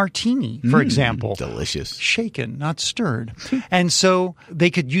a martini, for example. Delicious, shaken, not stirred, and so they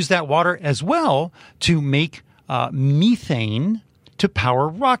could use that water as well to make methane to power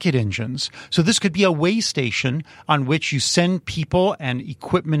rocket engines. So this could be a way station on which you send people and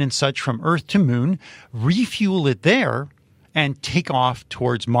equipment and such from Earth to Moon, refuel it there, and take off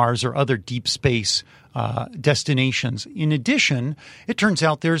towards Mars or other deep space destinations. In addition, it turns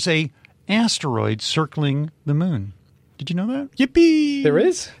out there's a asteroid circling the moon. Did you know that? Yippee! There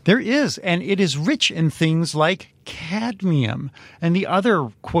is? There is, and it is rich in things like cadmium and the other,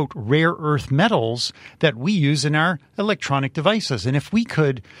 quote, rare earth metals that we use in our electronic devices. And if we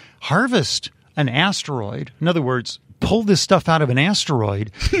could harvest an asteroid, in other words, pull this stuff out of an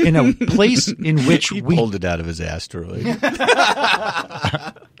asteroid in a place in which he we pulled it out of his asteroid.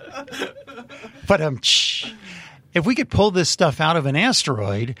 But if we could pull this stuff out of an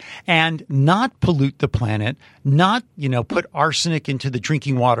asteroid and not pollute the planet, not, put arsenic into the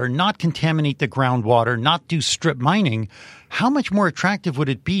drinking water, not contaminate the groundwater, not do strip mining, how much more attractive would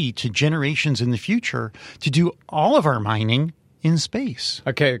it be to generations in the future to do all of our mining in space?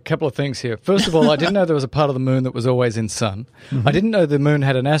 Okay, a couple of things here. First of all, I didn't know there was a part of the moon that was always in sun. Mm-hmm. I didn't know the moon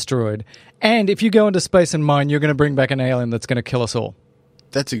had an asteroid. And if you go into space and mine, you're going to bring back an alien that's going to kill us all.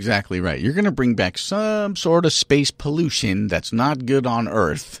 That's exactly right. You're going to bring back some sort of space pollution that's not good on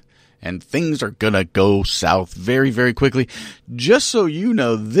Earth, and things are going to go south very, very quickly. Just so you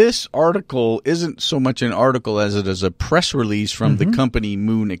know, this article isn't so much an article as it is a press release from the company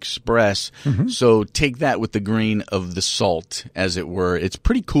Moon Express. So take that with the grain of the salt, as it were. It's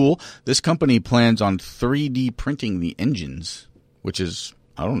pretty cool. This company plans on 3D printing the engines, which is...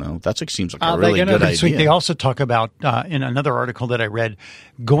 I don't know. That seems like a really good idea. They also talk about, in another article that I read,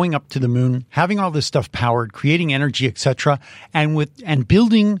 going up to the moon, having all this stuff powered, creating energy, etc., and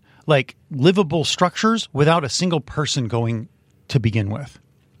building like livable structures without a single person going to begin with.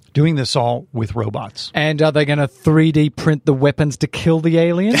 Doing this all with robots. And are they going to 3D print the weapons to kill the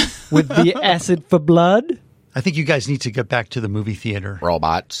alien with the acid for blood? I think you guys need to get back to the movie theater.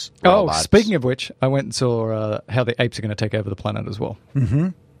 Robots. Oh, speaking of which, I went and saw how the apes are going to take over the planet as well.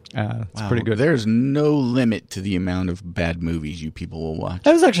 It's pretty good. There's no limit to the amount of bad movies you people will watch.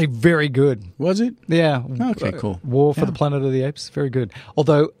 That was actually very good. Was it? Yeah. Okay, cool. War for the Planet of the Apes. Very good.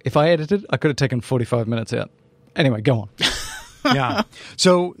 Although, if I edited, I could have taken 45 minutes out. Anyway, go on. Yeah.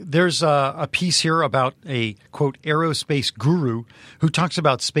 So there's a piece here about a, quote, aerospace guru who talks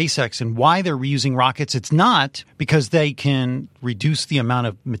about SpaceX and why they're reusing rockets. It's not because they can reduce the amount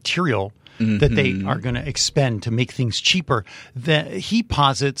of material that they are going to expend to make things cheaper. He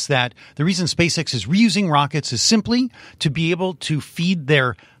posits that the reason SpaceX is reusing rockets is simply to be able to feed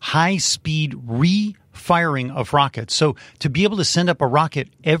their high-speed re-firing of rockets. So to be able to send up a rocket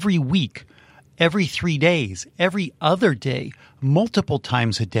every week, every 3 days, every other day, multiple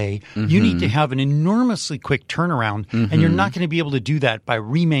times a day, you need to have an enormously quick turnaround, and you're not going to be able to do that by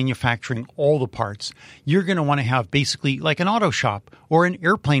remanufacturing all the parts. You're going to want to have basically like an auto shop or an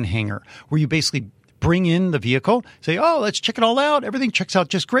airplane hangar where you basically bring in the vehicle, say, oh, let's check it all out. Everything checks out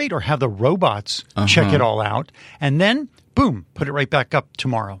just great. Or have the robots check it all out. And then, boom, put it right back up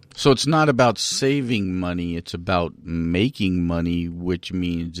tomorrow. So it's not about saving money. It's about making money, which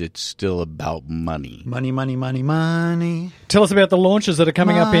means it's still about money. Money, money, money, money. Tell us about the launches that are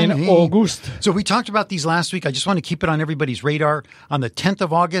coming up in August. So we talked about these last week. I just want to keep it on everybody's radar. On the 10th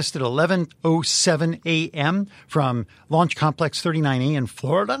of August at 11:07 a.m. from Launch Complex 39A in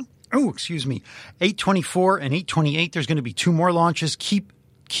Florida. Oh, excuse me. 8:24 and 8:28. There's going to be two more launches. Keep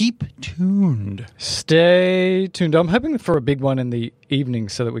tuned. Stay tuned. I'm hoping for a big one in the evening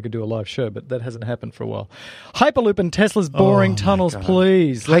so that we could do a live show, but that hasn't happened for a while. Hyperloop and Tesla's boring tunnels,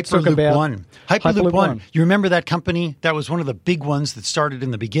 please. Let's talk about Hyperloop One. You remember that company? That was one of the big ones that started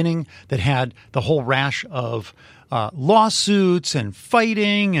in the beginning that had the whole rash of lawsuits and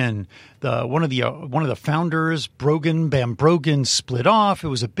fighting, and one of the founders, Bam Brogan, split off. It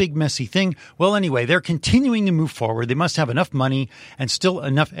was a big messy thing. Well, anyway, they're continuing to move forward. They must have enough money and still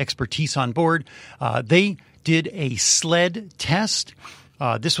enough expertise on board. They did a sled test.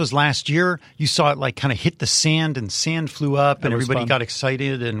 This was last year. You saw it like kind of hit the sand, and sand flew up, and everybody got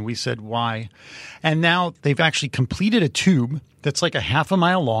excited, and we said, why? And now they've actually completed a tube that's like a half a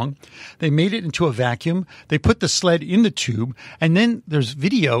mile long. They made it into a vacuum. They put the sled in the tube, and then there's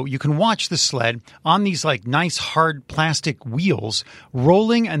video. You can watch the sled on these like nice hard plastic wheels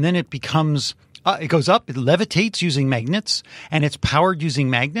rolling, and then it becomes... it goes up, it levitates using magnets, and it's powered using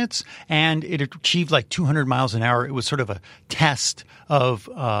magnets, and it achieved like 200 miles an hour. It was sort of a test of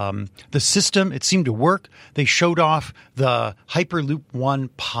the system. It seemed to work. They showed off the Hyperloop One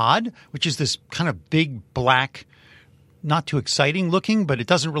pod, which is this kind of big black, not too exciting looking, but it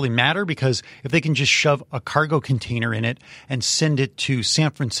doesn't really matter because if they can just shove a cargo container in it and send it to San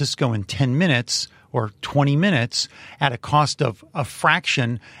Francisco in 10 minutes or 20 minutes at a cost of a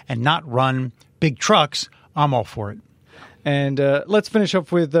fraction and not run big trucks, I'm all for it. And let's finish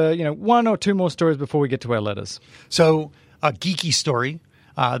up with one or two more stories before we get to our letters. So a geeky story.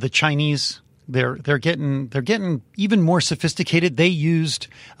 The Chinese, they're getting even more sophisticated. They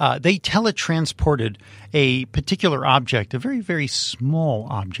teletransported a particular object, a very, very small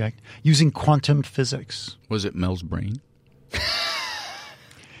object, using quantum physics. Was it Mel's brain?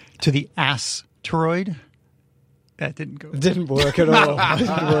 To the asteroid. That didn't go. Didn't work at all.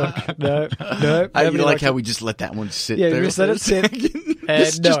 Didn't work. No. I Nobody like liked how it. we just let that one sit Yeah, there. you just let it sit.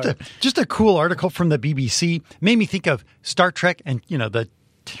 This And no. just a cool article from the BBC. Made me think of Star Trek and, the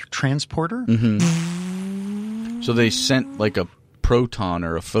transporter. So they sent like a proton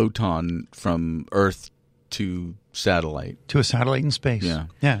or a photon from Earth to satellite. To a satellite in space. Yeah.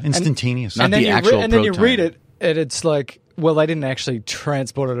 Yeah, instantaneous. Not and then the you actual and then you proton. read it, and it's like, well, they didn't actually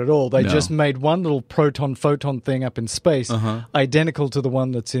transport it at all. They No. just made one little proton-photon thing up in space, identical to the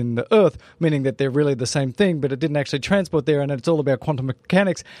one that's in the Earth, meaning that they're really the same thing, but it didn't actually transport there, and it's all about quantum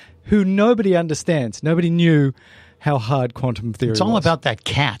mechanics, who nobody understands. Nobody knew how hard quantum theory was. It's all about that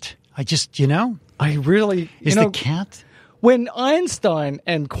cat. I just, I really... is you know, the cat? when Einstein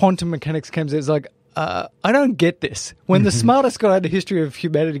and quantum mechanics came, it's like, I don't get this. When the smartest guy in the history of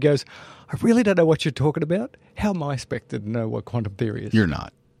humanity goes, I really don't know what you're talking about. How am I expected to know what quantum theory is? You're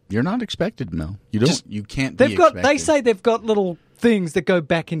not. You're not expected, Mel. You don't. You can't. They've be got. expected. They say they've got little things that go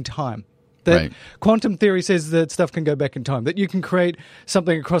back in time. That Right. quantum theory says that stuff can go back in time. That you can create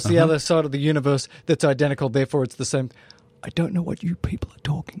something across the other side of the universe that's identical. Therefore, it's the same. I don't know what you people are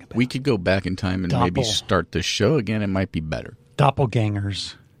talking about. We could go back in time and maybe Doppel. start the show again. It might be better.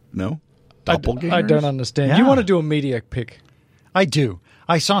 Doppelgangers. No, I doppelgangers. don't understand. Yeah. You want to do a media pick? I do.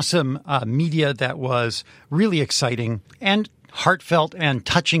 I saw some media that was really exciting and heartfelt and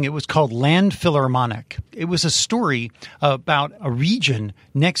touching. It was called Land Philharmonic. It was a story about a region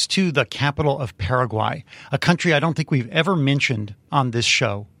next to the capital of Paraguay, a country I don't think we've ever mentioned on this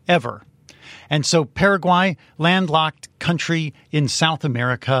show, ever. And so Paraguay, landlocked country in South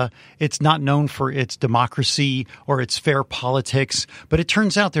America, it's not known for its democracy or its fair politics, but it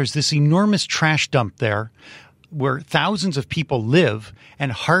turns out there's this enormous trash dump there where thousands of people live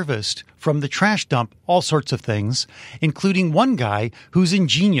and harvest from the trash dump all sorts of things, including one guy who's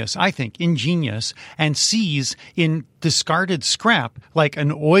ingenious, and sees in discarded scrap, like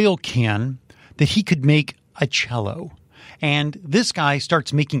an oil can, that he could make a cello. And this guy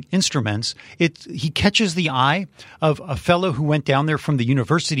starts making instruments. He catches the eye of a fellow who went down there from the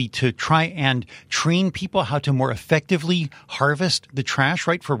university to try and train people how to more effectively harvest the trash,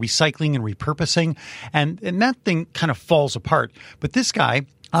 right, for recycling and repurposing. And that thing kind of falls apart. But this guy,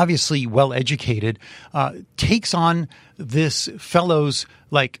 obviously well-educated, takes on this fellow's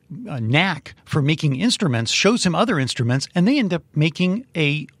knack for making instruments, shows him other instruments, and they end up making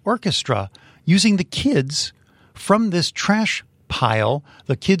a orchestra using the kids from this trash pile.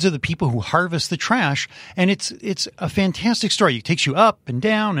 The kids are the people who harvest the trash, and it's a fantastic story. It takes you up and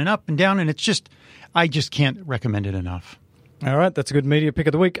down, and it's just, I just can't recommend it enough. All right, that's a good media pick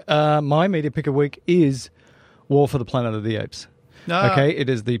of the week. My media pick of the week is War for the Planet of the Apes. Okay, it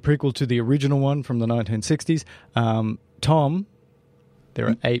is the prequel to the original one from the 1960s. Tom, there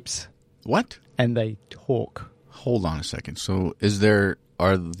are apes. What? And they talk. Hold on a second. So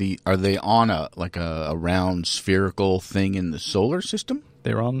are they on a round spherical thing in the solar system?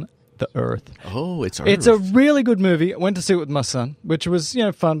 They're on the Earth. Oh, it's Earth. It's a really good movie. I went to see it with my son, which was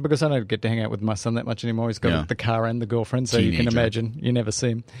fun because I don't get to hang out with my son that much anymore. He's got the car and the girlfriend, so you can Teenager. imagine you never see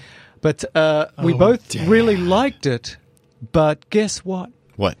him. But we both really liked it. But guess what?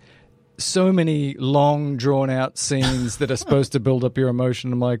 What? So many long, drawn-out scenes that are supposed to build up your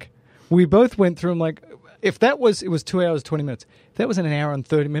emotion. I'm like, we both went through. I'm like, if it was 2 hours, 20 minutes. If that was an hour and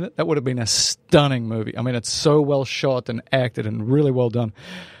 30 minutes, that would have been a stunning movie. I mean, it's so well shot and acted and really well done.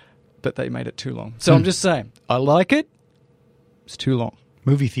 But they made it too long. So I'm just saying, I like it. It's too long.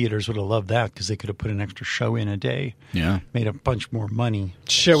 Movie theaters would have loved that because they could have put an extra show in a day. Yeah. Made a bunch more money.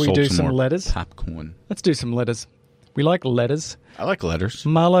 Shall we Sold do some more letters? popcorn. Let's do some letters. We like letters. I like letters.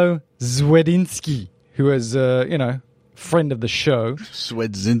 Marlo Zwedinsky, who is, friend of the show.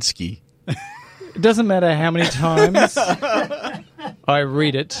 Swedzinski. It doesn't matter how many times I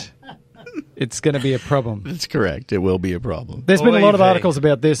read it, it's going to be a problem. That's correct. It will be a problem. There's been a lot of Oy vey. articles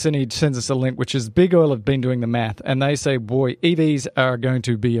about this, and he sends us a link, which is Big Oil have been doing the math, and they say, boy, EVs are going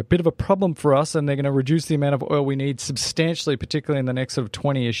to be a bit of a problem for us, and they're going to reduce the amount of oil we need substantially, particularly in the next sort of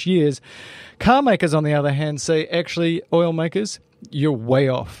 20-ish years. Car makers, on the other hand, say, actually, oil makers, you're way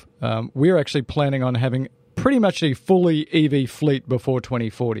off. We're actually planning on having pretty much a fully EV fleet before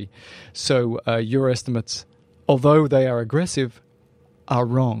 2040. So your estimates, although they are aggressive, are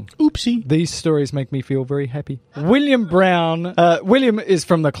wrong. Oopsie. These stories make me feel very happy. William Brown. William is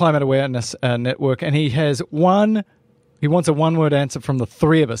from the Climate Awareness Network, and he wants a one-word answer from the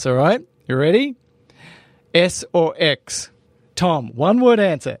three of us, all right? You ready? S or X? Tom, one-word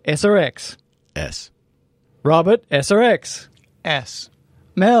answer. S or X? S. Robert, S or X? S.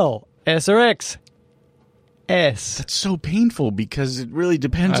 Mel, S or X? S. That's so painful because it really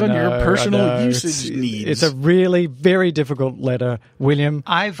depends on your personal usage needs. It's a really very difficult letter, William.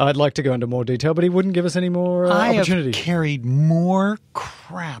 I'd like to go into more detail, but he wouldn't give us any more opportunity. I have carried more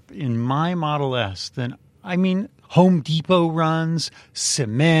crap in my Model S than, Home Depot runs,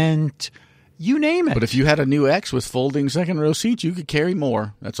 cement, you name it. But if you had a new X with folding second row seats, you could carry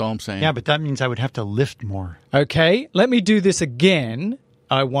more. That's all I'm saying. Yeah, but that means I would have to lift more. Okay, let me do this again.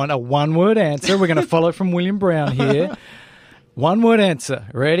 I want a one-word answer. We're going to follow from William Brown here. One-word answer.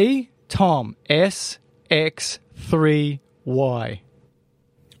 Ready? Tom, SX3Y.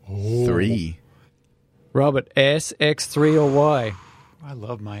 3. Robert, SX3 or Y? I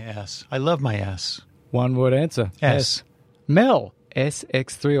love my S. I love my S. One-word answer. S. Mel,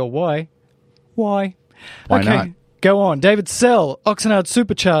 SX3 or Y? Why? Why not? Go on. David Sell, Oxnard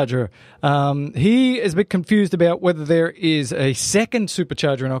Supercharger. He is a bit confused about whether there is a second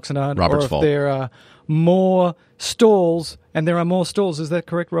supercharger in Oxnard Robert's or if fault. there are more stalls, and there are more stalls. Is that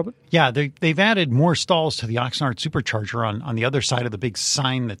correct, Robert? Yeah, they've added more stalls to the Oxnard Supercharger on the other side of the big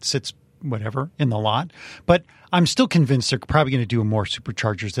sign that sits in the lot. But I'm still convinced they're probably going to do more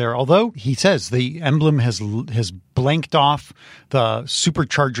superchargers there. Although he says the emblem has blanked off the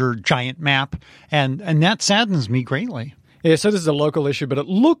supercharger giant map, and that saddens me greatly. Yeah, so this is a local issue, but it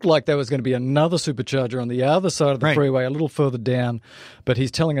looked like there was going to be another supercharger on the other side of the freeway, a little further down. But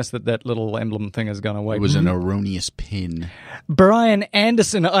he's telling us that little emblem thing has gone away. It was an erroneous pin. Brian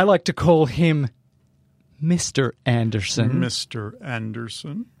Anderson, I like to call him Mr. Anderson. Mr.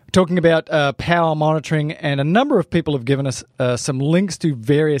 Anderson. Talking about power monitoring, and a number of people have given us some links to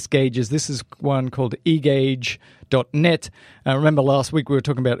various gauges. This is one called egauge.net. Remember last week we were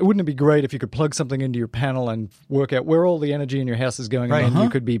talking about, wouldn't it be great if you could plug something into your panel and work out where all the energy in your house is going, and then you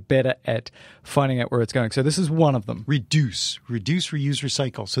could be better at finding out where it's going. So this is one of them. Reduce, reuse,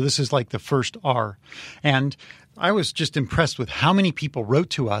 recycle. So this is like the first R. And I was just impressed with how many people wrote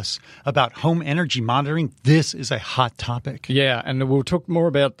to us about home energy monitoring. This is a hot topic. Yeah, and we'll talk more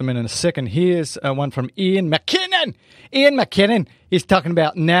about them in a second. Here's one from Ian McKinnon. Ian McKinnon is talking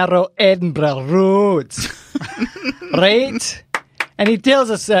about narrow Edinburgh roads, right? And he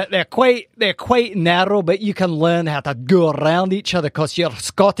tells us that they're quite narrow, but you can learn how to go around each other because you're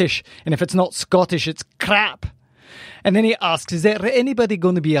Scottish, and if it's not Scottish, it's crap. And then he asks, is there anybody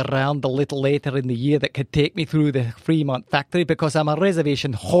going to be around a little later in the year that could take me through the Fremont factory? Because I'm a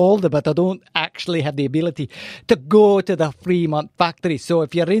reservation holder, but I don't actually have the ability to go to the Fremont factory. So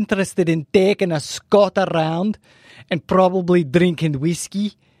if you're interested in taking a Scot around and probably drinking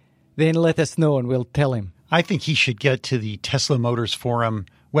whiskey, then let us know and we'll tell him. I think he should get to the Tesla Motors Forum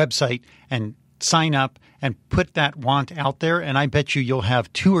website and sign up and put that want out there, and I bet you'll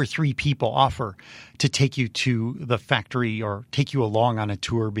have 2 or 3 people offer to take you to the factory or take you along on a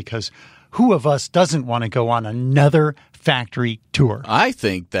tour, because who of us doesn't want to go on another factory tour? I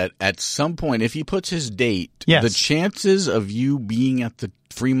think that at some point, if he puts his date, the chances of you being at the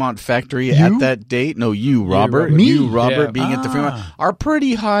Fremont factory at that date, Robert, being at the Fremont are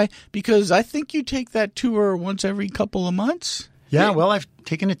pretty high, because I think you take that tour once every couple of months. Yeah, well, I've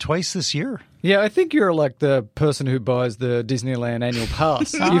taken it twice this year. Yeah, I think you're like the person who buys the Disneyland annual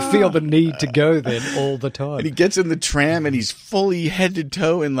pass. You feel the need to go then all the time. And he gets in the tram and he's fully head to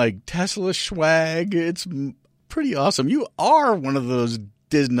toe in like Tesla swag. It's pretty awesome. You are one of those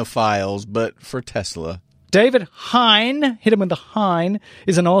Disneyphiles, but for Tesla. David Hine, hit him with the Hine,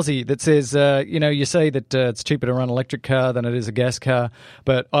 is an Aussie that says, you say that it's cheaper to run an electric car than it is a gas car,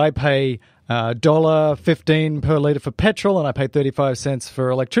 but I pay $1.15 per litre for petrol, and I pay 35 cents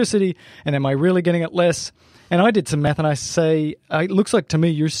for electricity, and am I really getting it less? And I did some math, and I say, it looks like to me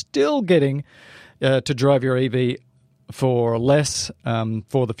you're still getting to drive your EV for less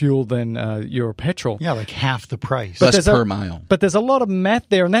for the fuel than your petrol. Yeah, like half the price. Less per mile. But there's a lot of math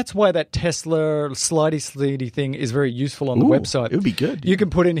there, and that's why that Tesla slidey thing is very useful on the website. It would be good. You can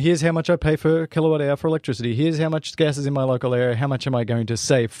put in, here's how much I pay per kilowatt hour for electricity. Here's how much gas is in my local area. How much am I going to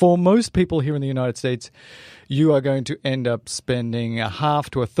save? For most people here in the United States, you are going to end up spending a half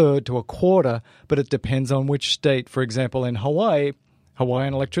to a third to a quarter, but it depends on which state. For example, in Hawaii,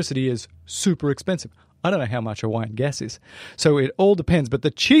 Hawaiian electricity is super expensive. I don't know how much Hawaiian gas is. So it all depends. But the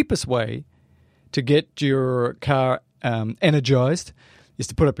cheapest way to get your car energized is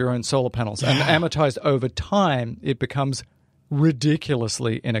to put up your own solar panels. And amortized over time, it becomes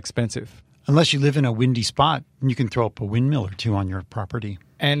ridiculously inexpensive. Unless you live in a windy spot, and you can throw up a windmill or two on your property.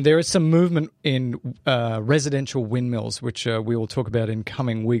 And there is some movement in residential windmills, which we will talk about in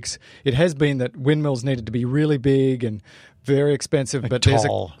coming weeks. It has been that windmills needed to be really big and very expensive, but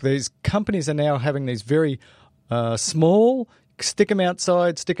these companies are now having these very small, stick them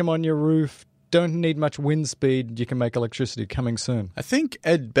outside, stick them on your roof, don't need much wind speed, you can make electricity coming soon. I think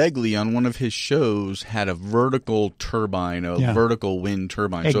Ed Begley on one of his shows had a vertical turbine, vertical wind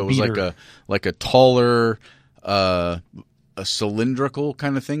turbine. Egg so it was beater. like a taller, a cylindrical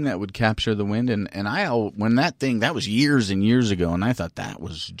kind of thing that would capture the wind. And when that was years and years ago, and I thought that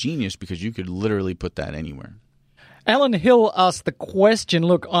was genius because you could literally put that anywhere. Alan Hill asked the question,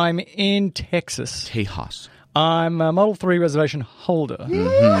 look, I'm in Texas. Tejas. I'm a Model 3 reservation holder.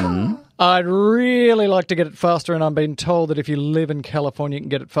 Mm-hmm. I'd really like to get it faster, and I'm being told that if you live in California, you can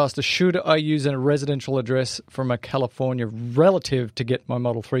get it faster. Should I use a residential address from a California relative to get my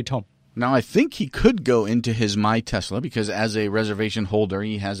Model 3, Tom? Now, I think he could go into his My Tesla because as a reservation holder,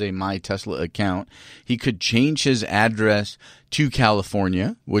 he has a My Tesla account. He could change his address to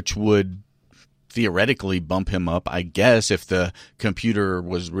California, which would theoretically bump him up, I guess, if the computer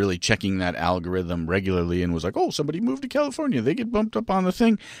was really checking that algorithm regularly and was like, oh, somebody moved to California, they get bumped up on the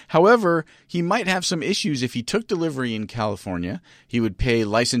thing. However, he might have some issues if he took delivery in California. He would pay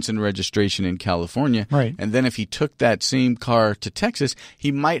license and registration in California. Right. And then if he took that same car to Texas,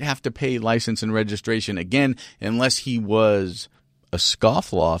 he might have to pay license and registration again unless he was a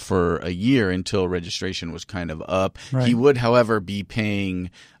scofflaw for a year until registration was kind of up. Right. He would, however, be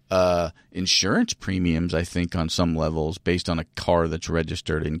paying insurance premiums, I think, on some levels based on a car that's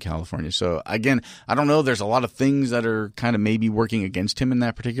registered in California. So, again, I don't know. There's a lot of things that are kind of maybe working against him in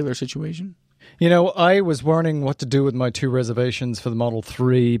that particular situation. You know, I was wondering what to do with my 2 reservations for the Model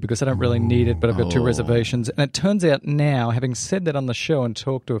 3 because I don't really need it, but I've got 2 reservations. And it turns out now, having said that on the show and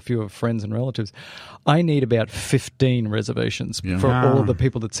talked to a few of friends and relatives, I need about 15 reservations for all of the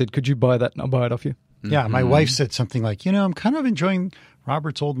people that said, could you buy that and I'll buy it off you? Yeah, my wife said something like, I'm kind of enjoying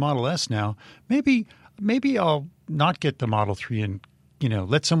Robert's old Model S now. Maybe I'll not get the Model 3 and,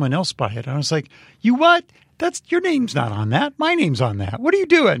 let someone else buy it. And I was like, you what? Your name's not on that. My name's on that. What are you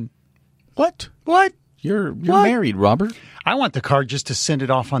doing? What? You're married, Robert. I want the car just to send it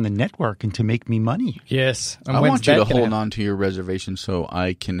off on the network and to make me money. Yes. I want you to hold on to your reservation so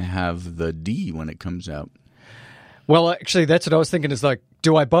I can have the D when it comes out. Well, actually, that's what I was thinking is like,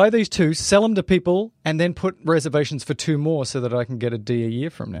 do I buy these 2, sell them to people, and then put reservations for 2 more so that I can get a D a year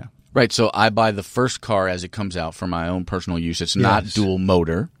from now? Right. So I buy the first car as it comes out for my own personal use. It's not dual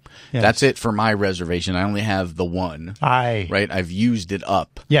motor. Yes. That's it for my reservation. I only have the one. Right. I've used it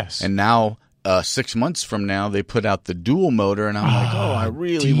up. Yes. And now 6 months from now, they put out the dual motor, and I'm like, I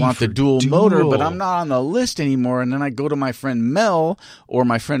really want the dual motor, but I'm not on the list anymore. And then I go to my friend Mel or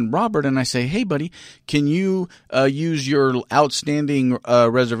my friend Robert, and I say, hey, buddy, can you use your outstanding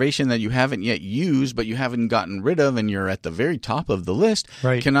reservation that you haven't yet used, but you haven't gotten rid of, and you're at the very top of the list?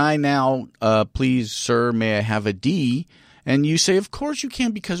 Right. Can I now, please, sir, may I have a D? And you say, of course you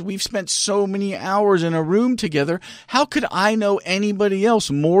can, because we've spent so many hours in a room together. How could I know anybody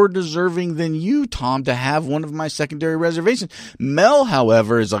else more deserving than you, Tom, to have one of my secondary reservations? Mel,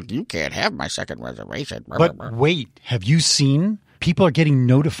 however, is like, you can't have my second reservation. But wait, have you seen people are getting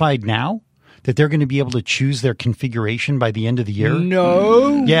notified now that they're going to be able to choose their configuration by the end of the year?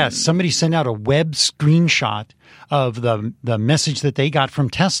 No. Yes, somebody sent out a web screenshot of the message that they got from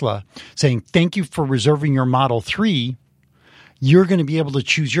Tesla saying, thank you for reserving your Model 3. You're going to be able to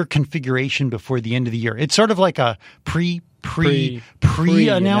choose your configuration before the end of the year. It's sort of like a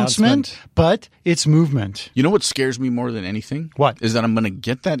pre-announcement, but it's movement. You know what scares me more than anything? What? Is that I'm going to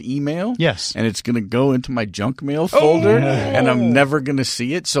get that email. Yes. And it's going to go into my junk mail folder, and I'm never going to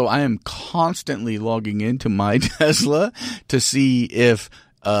see it. So I am constantly logging into my Tesla to see if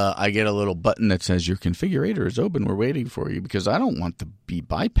I get a little button that says your configurator is open. We're waiting for you, because I don't want to be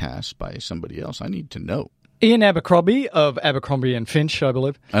bypassed by somebody else. I need to know. Ian Abercrombie of Abercrombie and Finch, I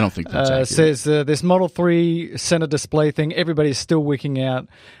believe. I don't think that's accurate. Says this Model 3 center display thing, everybody's still wicking out,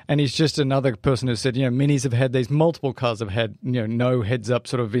 and he's just another person who said, Minis have had these, multiple cars have had, no heads-up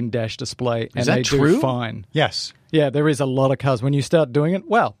sort of in-dash display, and they do fine. Yes. Yeah, there is a lot of cars. When you start doing it,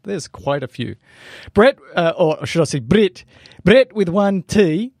 well, there's quite a few. Brett, or should I say Brett with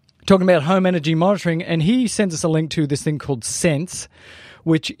 1T, talking about home energy monitoring, and he sends us a link to this thing called Sense,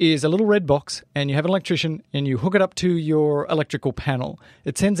 which is a little red box, and you have an electrician, and you hook it up to your electrical panel.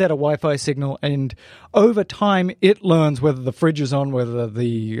 It sends out a Wi-Fi signal, and over time, it learns whether the fridge is on, whether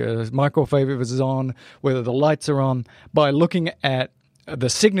the microwave is on, whether the lights are on, by looking at the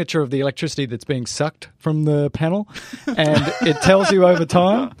signature of the electricity that's being sucked from the panel, and it tells you over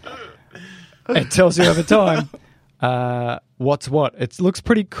time. what's what. It looks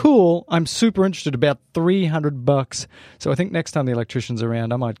pretty cool. I'm super interested. About $300. So I think next time the electrician's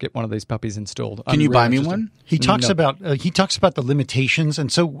around, I might get one of these puppies installed. Can you buy me one? He talks about the limitations,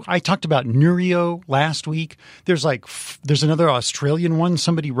 and so I talked about Nurio last week. There's another Australian one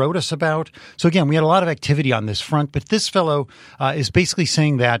somebody wrote us about. So again, we had a lot of activity on this front, but this fellow is basically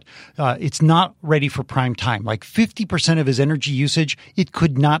saying that it's not ready for prime time. Like 50% of his energy usage, it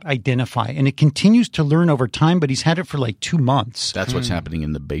could not identify, and it continues to learn over time. But he's had it for like 2 months. That's what's happening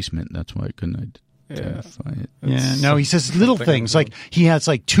in the basement. That's why I couldn't identify it. Yeah, no, he says little things like he has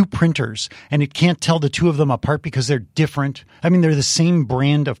like 2 printers and it can't tell the 2 of them apart because they're different. I mean, they're the same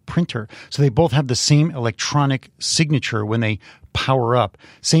brand of printer. So they both have the same electronic signature when they power up.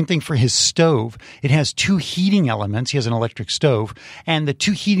 Same thing for his stove. It has 2 heating elements. He has an electric stove and the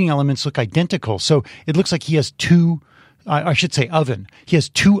 2 heating elements look identical. So it looks like he has oven. He has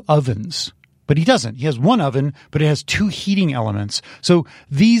 2 ovens. But he doesn't. He has 1 oven, but it has 2 heating elements. So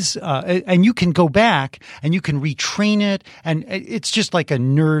these, and you can go back and you can retrain it, and it's just like a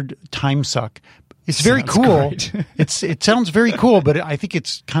nerd time suck. It's very cool. It sounds very cool, but I think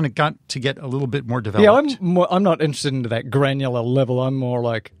it's kind of got to get a little bit more developed. Yeah, I'm not interested into that granular level. I'm more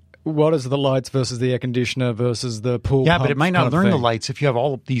like, what is the lights versus the air conditioner versus the pool? Yeah, but it might not learn the lights if you have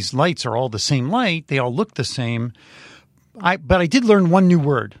all of these lights are all the same light. They all look the same. But I did learn one new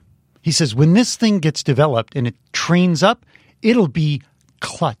word. He says, when this thing gets developed and it trains up, it'll be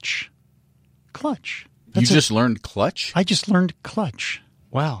clutch. Clutch. You just learned clutch? I just learned clutch.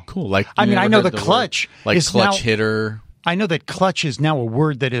 Wow. Cool. I know the clutch. Like clutch hitter. I know that clutch is now a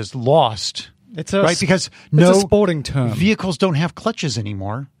word that is lost. It's because it's a sporting term. Vehicles don't have clutches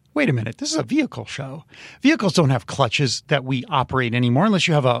anymore. Wait a minute. This is a vehicle show. Vehicles don't have clutches that we operate anymore unless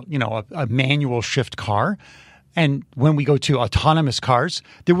you have a manual shift car. And when we go to autonomous cars,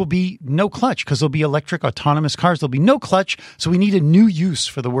 there will be no clutch because there'll be electric autonomous cars. There'll be no clutch. So we need a new use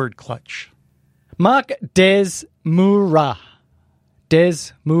for the word clutch. Mark Desmura.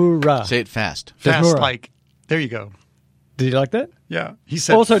 Desmura. Say it fast. Fast, like, there you go. Did you like that? Yeah. He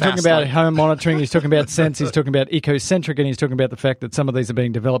said also fast, talking about like. home monitoring. He's talking about sense. He's talking about ecocentric. And he's talking about the fact that some of these are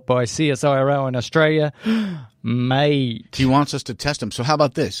being developed by CSIRO in Australia. Mate. He wants us to test them. So how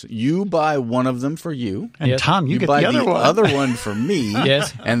about this? You buy one of them for you. And yes. Tom, you get buy the other one. Other one for me.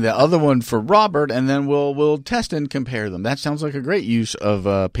 Yes. And the other one for Robert. And then we'll test and compare them. That sounds like a great use of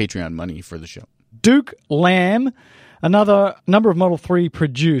Patreon money for the show. Duke Lamb. Another number of Model 3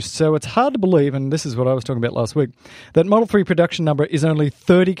 produced. So it's hard to believe, and this is what I was talking about last week, that Model 3 production number is only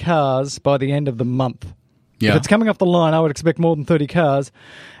 30 cars by the end of the month. Yeah. If it's coming off the line, I would expect more than 30 cars.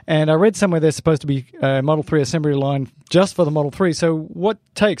 And I read somewhere there's supposed to be a Model 3 assembly line just for the Model 3. So what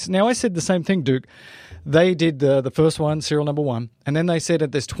takes? Now, I said the same thing, Duke. They did the first one, serial number 1, and then they said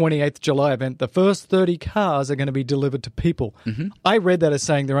at this 28th July event, the first 30 cars are going to be delivered to people. Mm-hmm. I read that as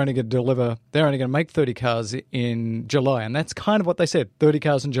saying they're only going to make 30 cars in July, and that's kind of what they said, 30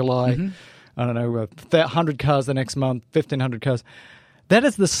 cars in July, I don't know, 100 cars the next month, 1,500 cars. That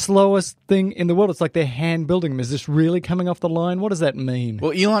is the slowest thing in the world. It's like they're hand building them. Is this really coming off the line? What does that mean?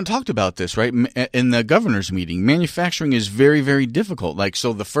 Well, Elon talked about this, right? In the governor's meeting, manufacturing is very, very difficult. Like,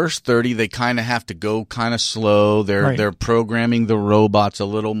 so the first 30, they kind of have to go kind of slow. They're programming the robots a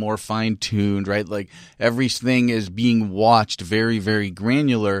little more fine-tuned, right? Like, everything is being watched very, very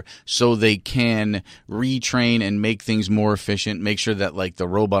granular so they can retrain and make things more efficient, make sure that, like, the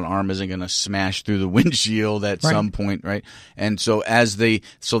robot arm isn't going to smash through the windshield at some point, right? And so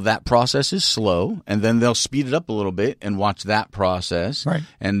so that process is slow, and then they'll speed it up a little bit and watch that process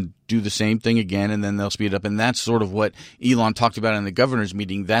and do the same thing again, and then they'll speed it up. And that's sort of what Elon talked about in the governor's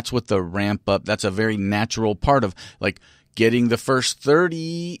meeting. That's what the ramp up, that's a very natural part of, like, getting the first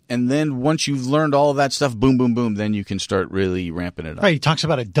 30, and then once you've learned all of that stuff, boom, boom, boom, then you can start really ramping it up. Right. He talks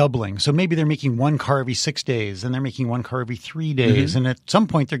about it doubling. So maybe they're making one car every 6 days, and they're making one car every 3 days. And at some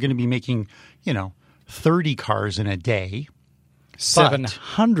point, they're going to be making, 30 cars in a day.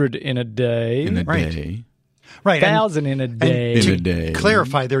 700 in a day. Right. 1,000 in a day. In a day.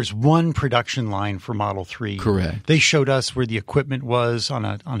 Clarify, there's one production line for Model 3. Correct. They showed us where the equipment was on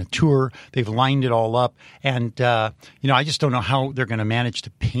a tour. They've lined it all up. And, I just don't know how they're going to manage to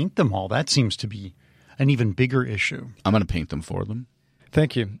paint them all. That seems to be an even bigger issue. I'm going to paint them for them.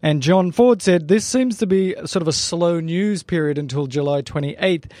 Thank you. And John Ford said, this seems to be sort of a slow news period until July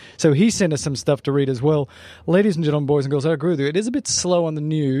 28th. So he sent us some stuff to read as well. Ladies and gentlemen, boys and girls, I agree with you. It is a bit slow on the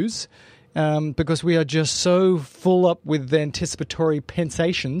news because we are just so full up with anticipatory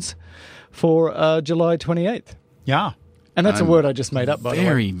pensations for July 28th. Yeah. And that's a word I just made up, by the way.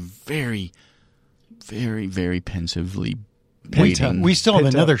 Very, very, very, very pensively waiting. We still have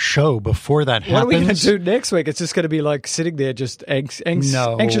another show before that happens. What are we going to do next week? It's just going to be like sitting there just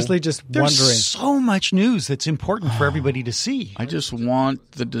anxiously just There's wondering. so much news that's important for everybody to see. I just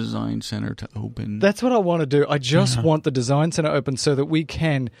want the design center to open. That's what I want to do. I just want the design center open so that we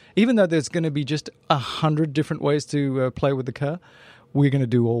can, even though there's going to be just 100 different ways to play with the car, we're going to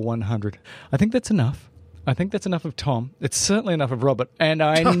do all 100. I think that's enough. I think that's enough of Tom. It's certainly enough of Robert. And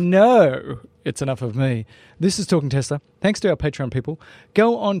I know it's enough of me. This is Talking Tesla. Thanks to our Patreon people.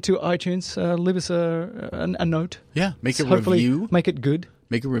 Go on to iTunes. Leave us a note. Yeah, make a Hopefully review. Make it good.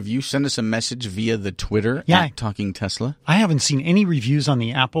 Make a review. Send us a message via the Twitter at Talking Tesla. I haven't seen any reviews on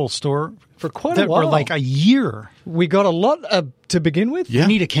the Apple Store For quite a that while. were like a year. We got a lot to begin with. We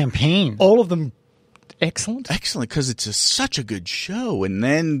need a campaign. All of them excellent. Excellent, because it's such a good show. And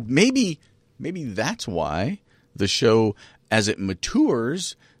then maybe that's why the show, as it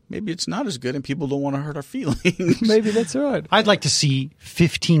matures, maybe it's not as good and people don't want to hurt our feelings. Maybe that's right. I'd like to see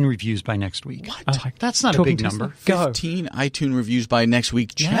 15 reviews by next week. What? That's not a Talking big Tesla? number. Go. 15 iTunes reviews by next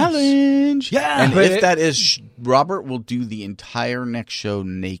week. Yes. Challenge. Yeah. And But if that is, Robert will do the entire next show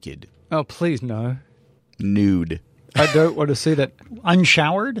naked. Oh, please, no. Nude. I don't want to see that.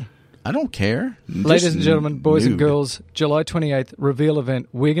 Unshowered? I don't care. Ladies Just and gentlemen, boys and nude. girls, July 28th, reveal event.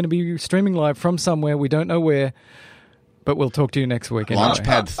 We're going to be streaming live from somewhere. We don't know where, but we'll talk to you next week. Anyway.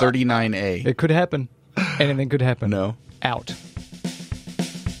 Launchpad 39A. It could happen. Anything could happen. No. Out.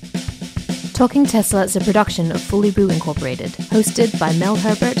 Talking Tesla is a production of Fully Boo Incorporated, hosted by Mel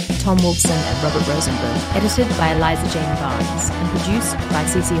Herbert, Tom Wolfson, and Robert Rosenberg, edited by Eliza Jane Barnes, and produced by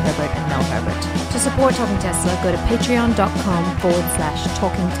CC Herbert and Mel Herbert. To support Talking Tesla, go to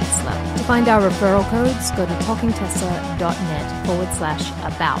patreon.com/Talking Tesla. To find our referral codes, go to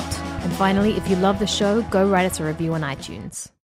talkingtesla.net/about. And finally, if you love the show, go write us a review on iTunes.